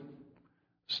 Lord,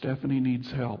 Stephanie needs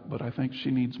help, but I think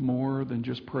she needs more than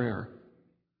just prayer.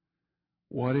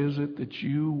 What is it that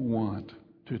you want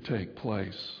to take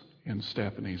place in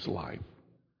Stephanie's life?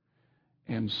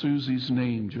 And Susie's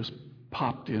name just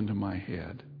popped into my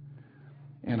head.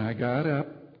 And I got up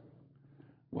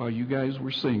while you guys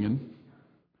were singing,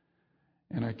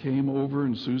 and I came over,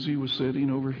 and Susie was sitting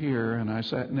over here, and I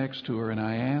sat next to her, and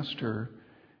I asked her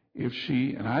if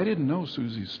she, and I didn't know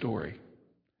Susie's story.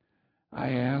 I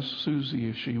asked Susie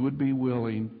if she would be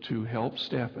willing to help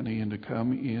Stephanie and to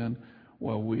come in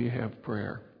while we have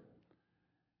prayer.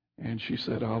 And she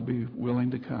said, I'll be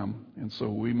willing to come. And so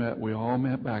we all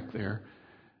met back there.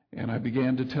 And I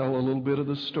began to tell a little bit of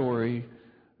the story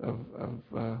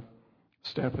of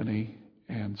Stephanie,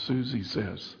 and Susie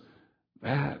says,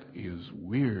 "That is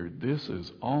weird. This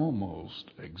is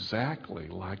almost exactly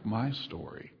like my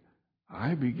story.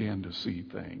 I began to see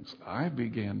things. I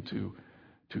began to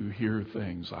hear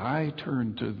things. I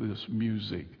turned to this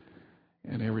music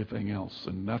and everything else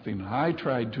and nothing. I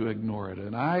tried to ignore it,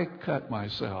 and I cut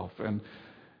myself, and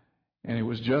it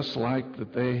was just like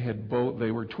that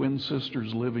they were twin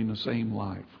sisters living the same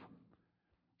life.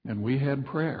 And we had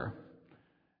prayer.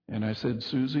 And I said,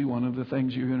 Susie, one of the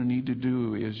things you're going to need to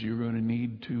do is you're going to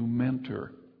need to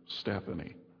mentor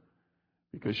Stephanie,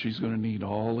 because she's going to need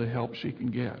all the help she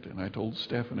can get. And I told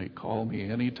Stephanie, call me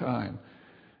anytime,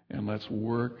 and let's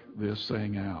work this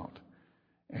thing out.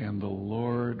 And the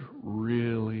Lord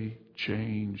really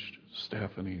changed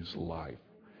Stephanie's life.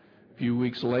 A few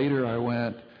weeks later, I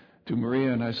went to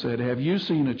Maria and I said, have you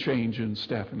seen a change in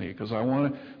Stephanie? Because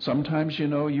sometimes,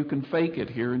 you can fake it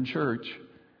here in church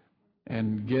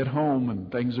and get home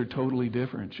and things are totally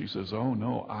different. She says, oh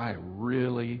no, I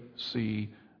really see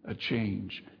a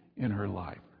change in her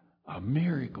life. A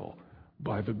miracle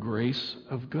by the grace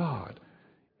of God.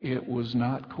 It was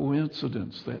not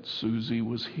coincidence that Susie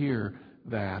was here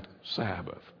that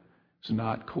Sabbath. It's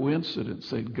not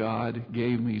coincidence that God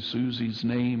gave me Susie's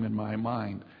name in my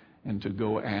mind and to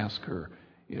go ask her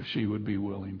if she would be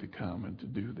willing to come and to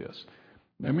do this.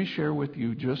 Let me share with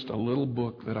you just a little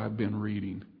book that I've been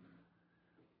reading.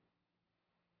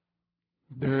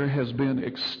 There has been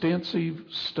extensive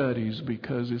studies,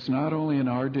 because it's not only in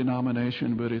our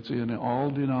denomination, but it's in all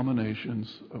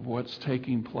denominations, of what's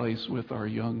taking place with our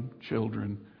young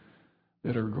children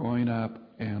that are growing up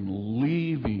and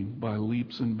leaving by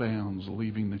leaps and bounds,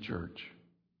 leaving the church.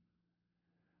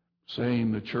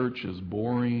 Saying the church is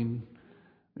boring,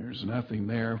 there's nothing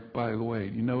there. By the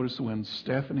way, you notice when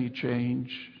Stephanie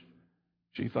changed,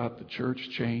 she thought the church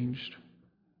changed.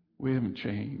 We haven't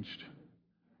changed.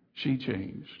 She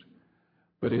changed.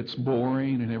 But it's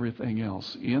boring and everything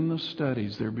else. In the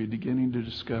studies, they're beginning to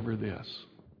discover this.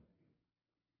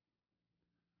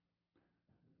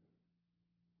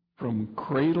 From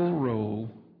cradle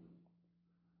roll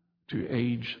to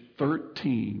age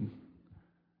 13,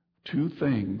 two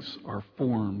things are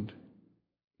formed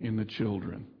in the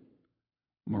children: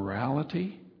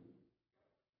 morality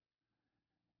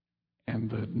and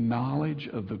the knowledge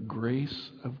of the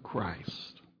grace of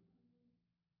Christ.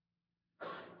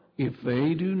 If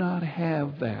they do not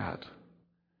have that,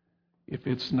 if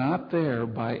it's not there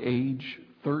by age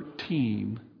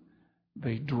 13,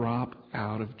 they drop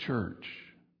out of church.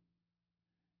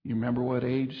 You remember what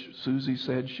age Susie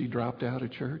said she dropped out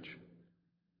of church?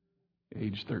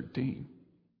 Age 13.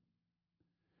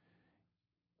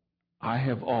 I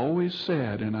have always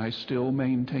said, and I still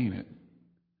maintain it,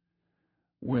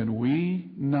 when we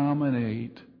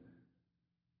nominate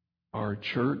our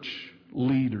church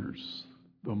leaders,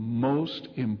 the most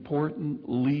important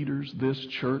leaders this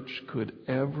church could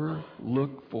ever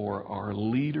look for are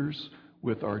leaders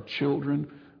with our children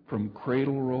from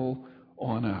cradle roll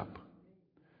on up.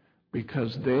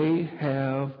 Because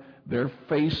they're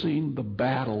facing the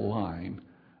battle line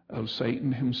of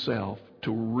Satan himself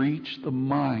to reach the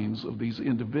minds of these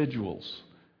individuals.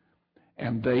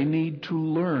 And they need to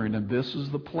learn, and this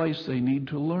is the place they need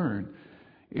to learn,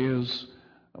 is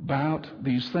about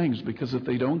these things. Because if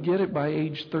they don't get it by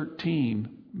age 13,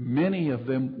 many of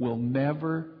them will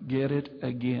never get it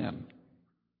again.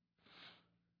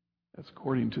 That's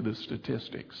according to the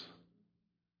statistics.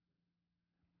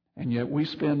 And yet we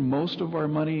spend most of our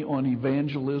money on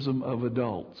evangelism of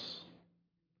adults.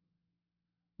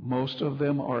 Most of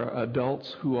them are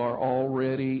adults who are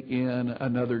already in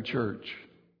another church.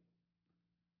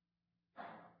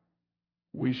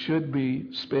 We should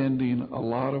be spending a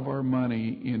lot of our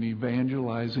money in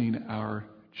evangelizing our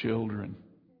children.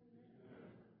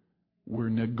 We're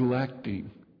neglecting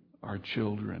our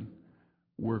children.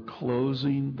 We're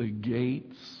closing the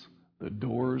gates, the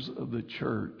doors of the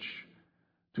church,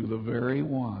 to the very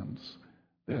ones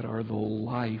that are the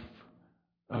life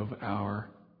of our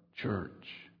church.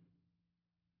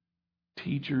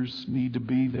 Teachers need to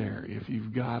be there. If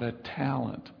you've got a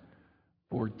talent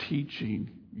for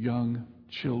teaching young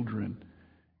children,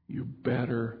 you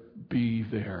better be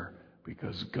there,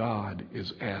 because God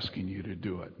is asking you to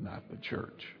do it, not the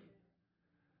church.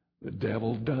 The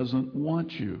devil doesn't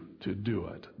want you to do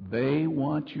it. They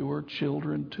want your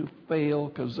children to fail,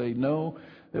 because they know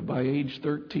that by age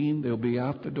 13 they'll be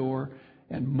out the door,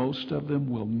 and most of them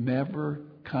will never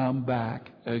come back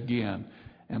again.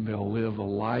 And they'll live a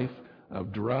life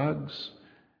of drugs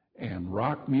and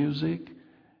rock music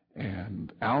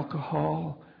and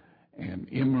alcohol and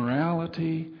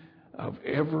immorality of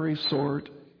every sort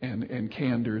and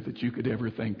candor that you could ever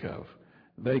think of.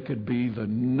 They could be the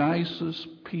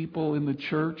nicest people in the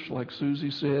church, like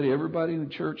Susie said. Everybody in the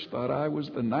church thought I was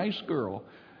the nice girl.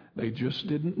 They just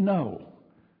didn't know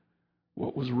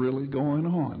what was really going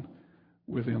on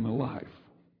within the life.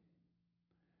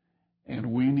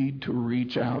 And we need to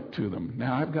reach out to them.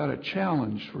 Now, I've got a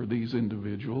challenge for these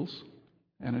individuals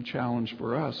and a challenge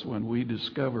for us when we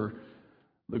discover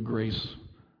the grace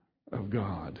of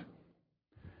God.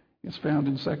 It's found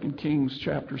in 2 Kings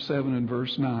chapter 7 and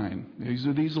verse 9. These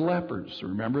are these lepers.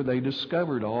 Remember, they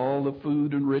discovered all the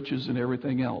food and riches and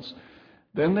everything else.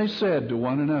 Then they said to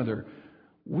one another,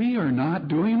 "We are not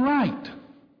doing right.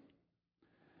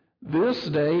 This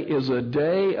day is a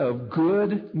day of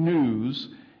good news,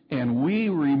 and we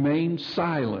remain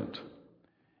silent.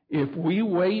 If we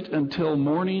wait until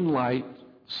morning light,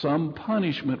 some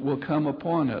punishment will come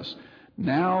upon us.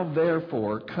 Now,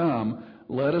 therefore, come,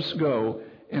 let us go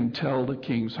and tell the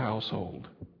king's household."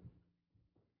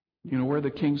 You know where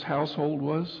the king's household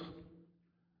was?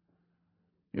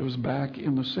 It was back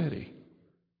in the city.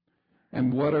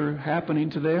 And what are happening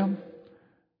to them?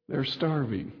 They're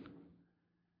starving.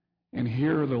 And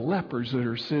here are the lepers that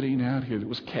are sitting out here. It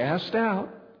was cast out,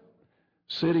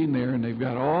 sitting there, and they've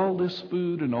got all this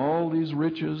food and all these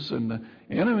riches, and the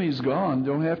enemy's gone.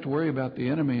 Don't have to worry about the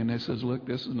enemy. And they says, look,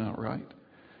 this is not right.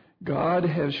 God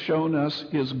has shown us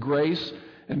His grace,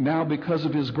 and now because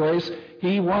of His grace,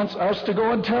 He wants us to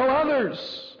go and tell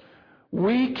others.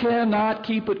 We cannot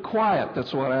keep it quiet.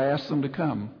 That's why I asked them to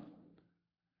come.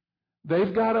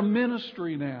 They've got a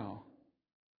ministry now.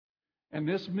 And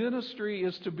this ministry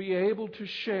is to be able to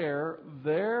share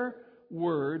their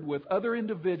word with other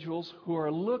individuals who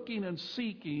are looking and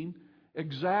seeking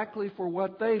exactly for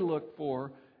what they look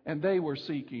for and they were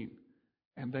seeking.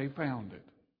 And they found it.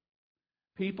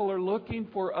 People are looking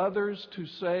for others to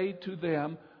say to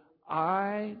them,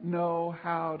 I know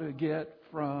how to get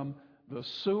from the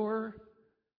sewer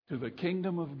to the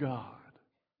kingdom of God.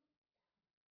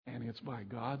 And it's by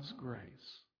God's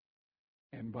grace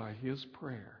and by His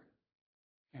prayer.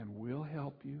 And we'll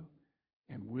help you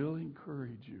and we'll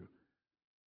encourage you.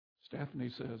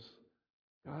 Stephanie says,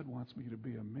 God wants me to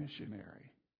be a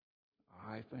missionary.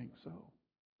 I think so.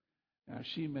 Now,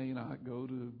 she may not go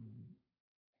to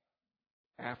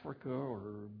Africa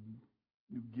or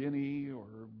New Guinea or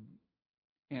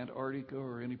Antarctica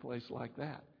or any place like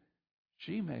that.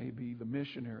 She may be the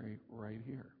missionary right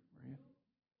here. Right?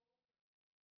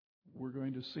 We're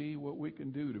going to see what we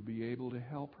can do to be able to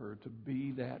help her to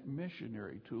be that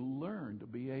missionary, to learn, to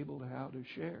be able to how to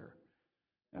share.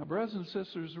 Now, brothers and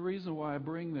sisters, the reason why I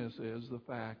bring this is the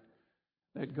fact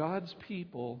that God's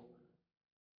people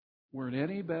weren't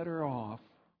any better off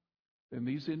than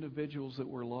these individuals that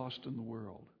were lost in the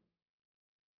world.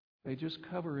 They just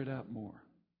cover it up more.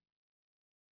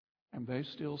 And they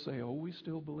still say, oh, we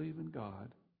still believe in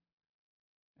God.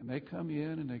 And they come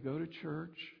in and they go to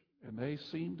church and they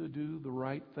seem to do the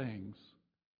right things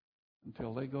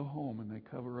until they go home and they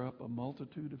cover up a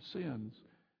multitude of sins.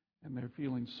 And they're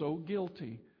feeling so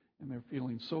guilty and they're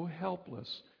feeling so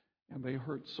helpless and they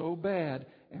hurt so bad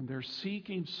and they're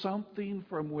seeking something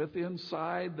from within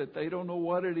inside that they don't know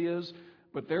what it is,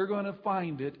 but they're going to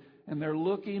find it, and they're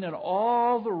looking at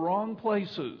all the wrong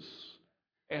places.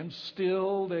 And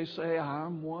still they say,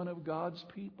 I'm one of God's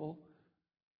people.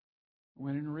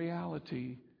 When in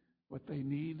reality, what they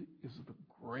need is the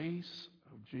grace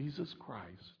of Jesus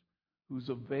Christ,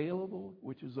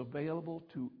 which is available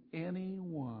to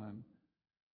anyone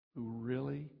who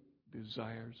really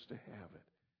desires to have it.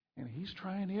 And He's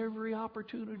trying every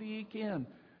opportunity He can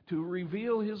to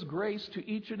reveal His grace to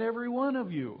each and every one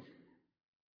of you.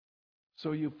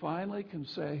 So you finally can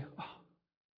say, oh,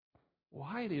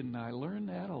 why didn't I learn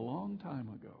that a long time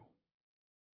ago?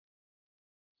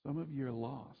 Some of you are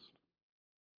lost,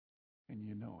 and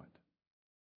you know it.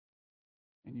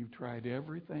 And you've tried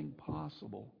everything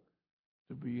possible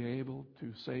to be able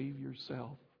to save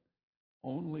yourself,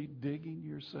 only digging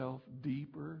yourself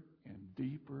deeper and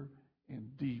deeper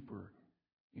and deeper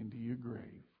into your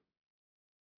grave.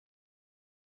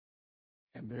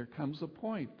 And there comes a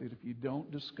point that if you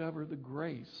don't discover the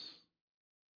grace,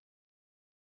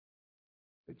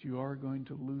 that you are going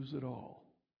to lose it all.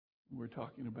 We're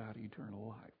talking about eternal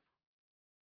life.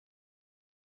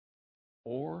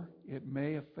 Or it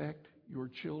may affect your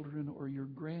children or your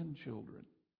grandchildren,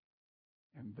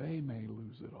 and they may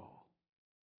lose it all.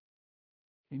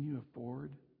 Can you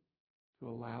afford to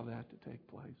allow that to take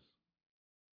place?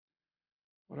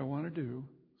 What I want to do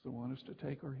is I want us to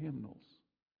take our hymnals.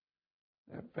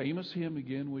 That famous hymn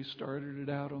again, we started it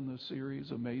out on the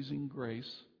series Amazing Grace.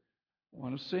 I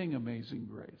want to sing Amazing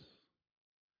Grace.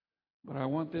 But I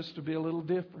want this to be a little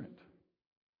different.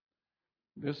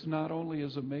 This not only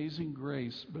is amazing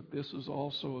grace, but this is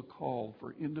also a call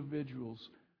for individuals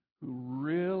who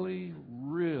really,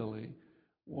 really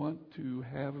want to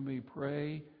have me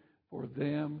pray for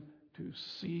them to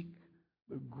seek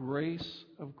the grace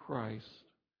of Christ.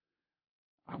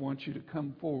 I want you to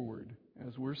come forward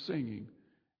as we're singing,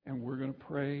 and we're going to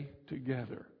pray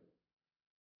together.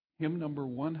 Hymn number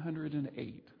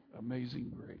 108,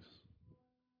 Amazing Grace.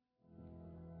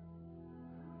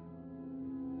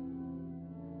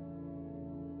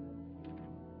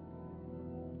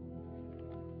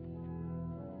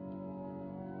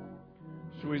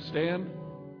 Shall we stand?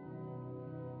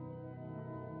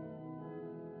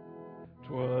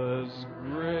 'Twas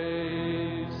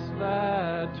grace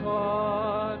that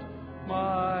taught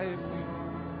my feet.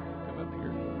 Come up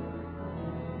here.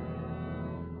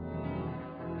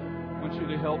 I want you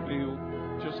to help me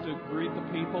just to greet the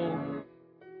people.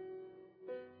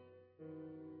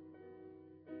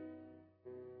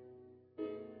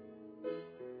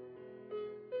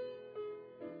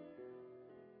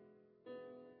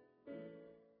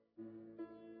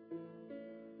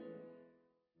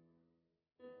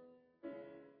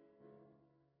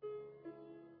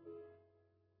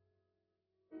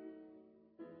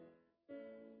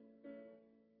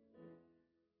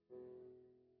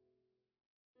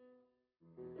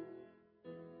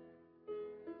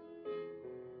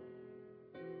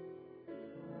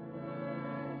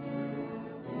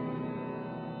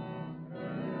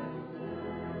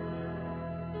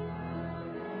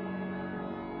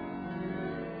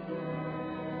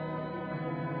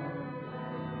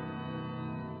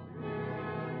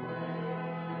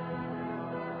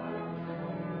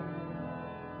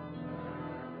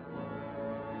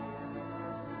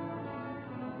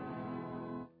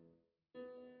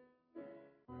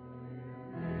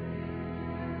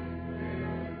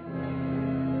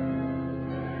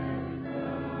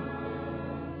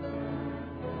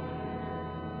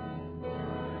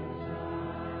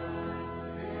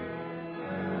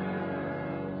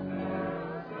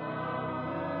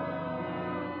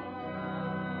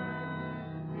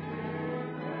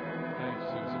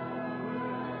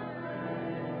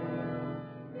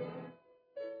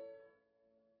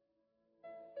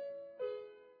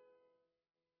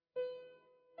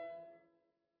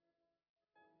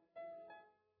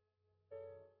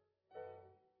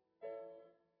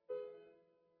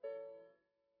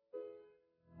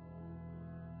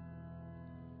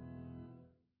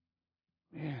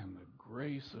 Man, the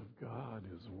grace of God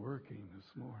is working this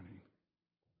morning.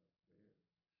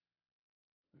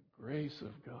 The grace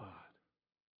of God.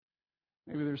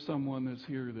 Maybe there's someone that's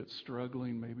here that's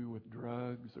struggling maybe with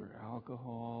drugs or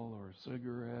alcohol or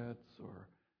cigarettes or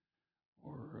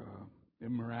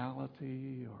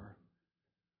immorality or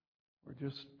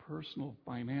just personal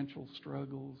financial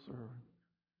struggles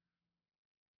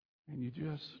and you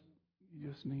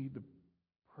just need the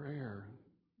prayer.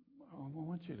 I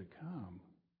want you to come.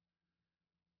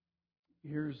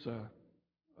 Here's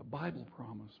a Bible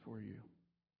promise for you.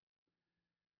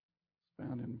 It's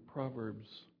found in Proverbs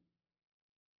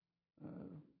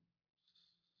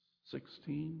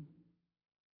 16,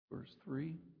 verse 3.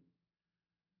 It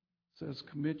says,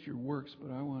 commit your works,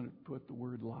 but I want to put the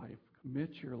word life. Commit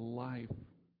your life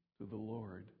to the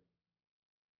Lord,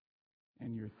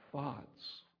 and your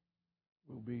thoughts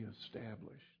will be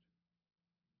established.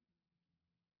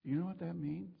 Do you know what that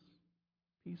means?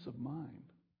 Peace of mind.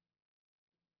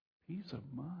 Peace of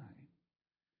mind.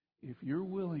 If you're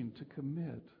willing to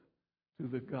commit to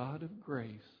the God of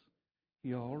grace,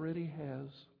 He already has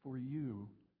for you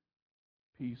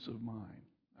peace of mind.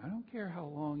 I don't care how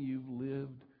long you've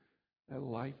lived a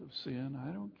life of sin.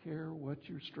 I don't care what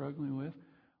you're struggling with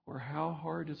or how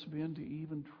hard it's been to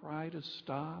even try to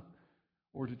stop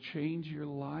or to change your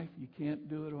life. You can't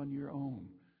do it on your own.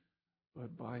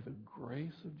 But by the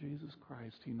grace of Jesus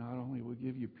Christ, He not only will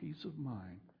give you peace of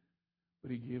mind,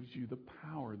 but He gives you the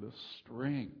power, the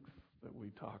strength that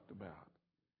we talked about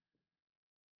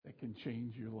that can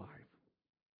change your life.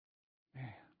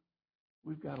 Man,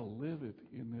 we've got to live it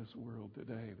in this world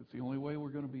today. That's the only way we're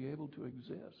going to be able to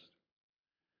exist.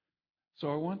 So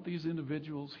I want these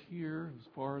individuals here, as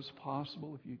far as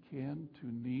possible, if you can, to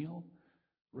kneel.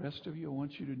 The rest of you, I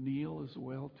want you to kneel as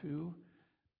well, too,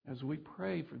 as we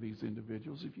pray for these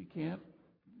individuals. If you can't,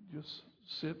 just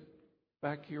sit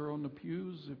back here on the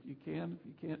pews if you can, if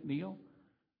you can't kneel.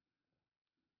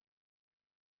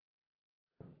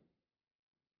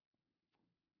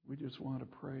 We just want to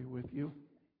pray with you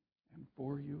and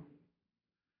for you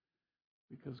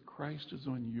because Christ is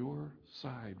on your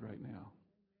side right now.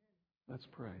 Let's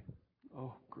pray.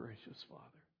 Oh, gracious Father.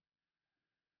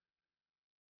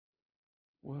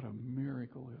 what a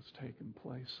miracle has taken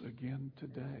place again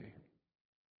today.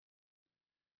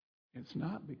 It's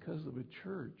not because of a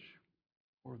church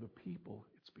or the people,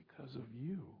 it's because of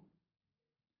you.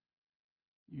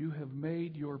 You have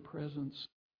made your presence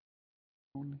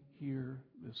known here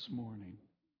this morning.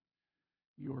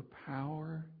 Your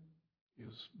power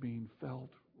is being felt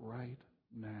right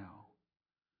now.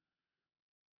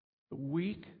 The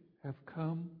weak have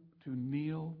come to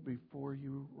kneel before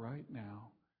you right now,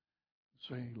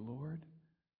 saying, Lord,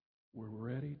 we're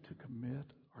ready to commit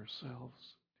ourselves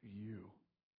to you.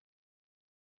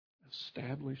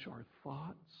 Establish our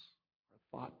thoughts,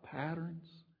 our thought patterns.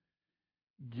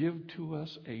 Give to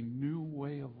us a new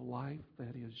way of life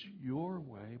that is your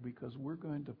way, because we're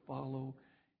going to follow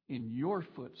in your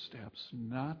footsteps,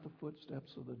 not the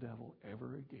footsteps of the devil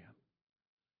ever again.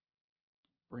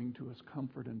 Bring to us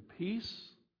comfort and peace,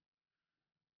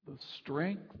 the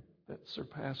strength that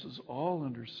surpasses all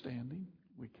understanding.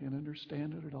 We can't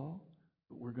understand it at all,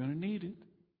 but we're going to need it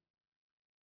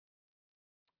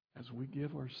as we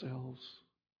give ourselves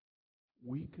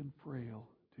weak and frail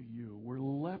to you. We're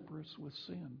leprous with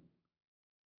sin.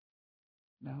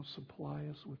 Now supply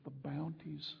us with the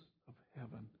bounties of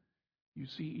heaven. You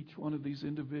see each one of these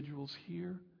individuals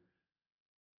here.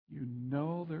 You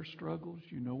know their struggles.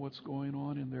 You know what's going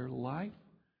on in their life.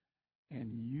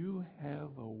 And you have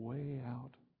a way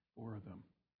out for them.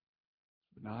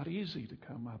 It's not easy to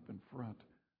come up in front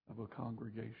of a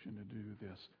congregation to do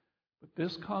this. But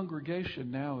this congregation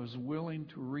now is willing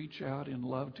to reach out in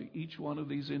love to each one of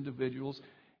these individuals.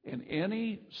 And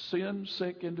any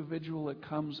sin-sick individual that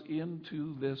comes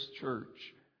into this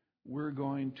church, we're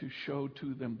going to show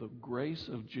to them the grace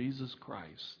of Jesus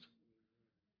Christ.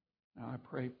 Now I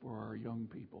pray for our young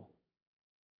people.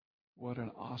 What an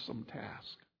awesome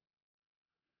task.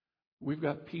 We've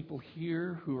got people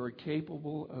here who are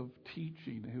capable of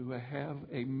teaching, who have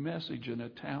a message and a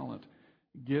talent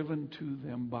given to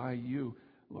them by you.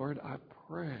 Lord, I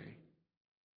pray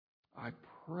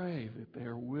that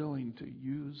they're willing to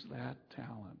use that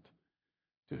talent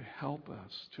to help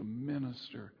us to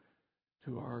minister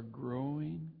to our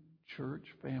growing church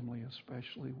family,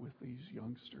 especially with these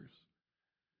youngsters.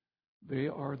 They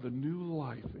are the new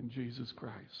life in Jesus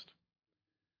Christ.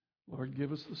 Lord,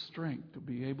 give us the strength to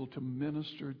be able to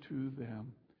minister to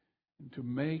them and to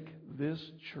make this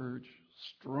church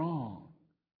strong.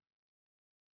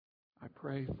 I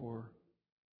pray for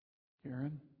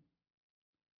Karen,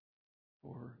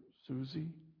 for Susie,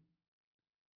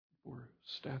 for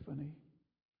Stephanie,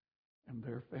 and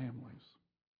their families.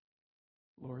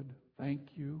 Lord, thank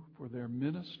you for their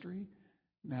ministry.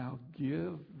 Now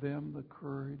give them the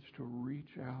courage to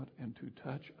reach out and to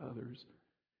touch others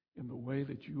in the way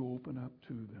that you open up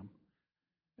to them.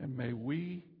 And may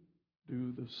we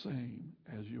do the same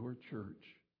as your church.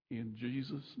 In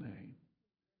Jesus' name,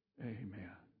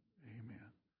 amen.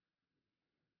 Amen.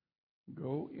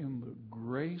 Go in the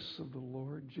grace of the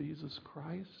Lord Jesus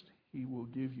Christ. He will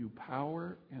give you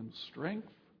power and strength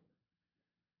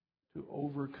to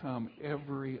overcome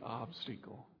every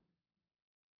obstacle.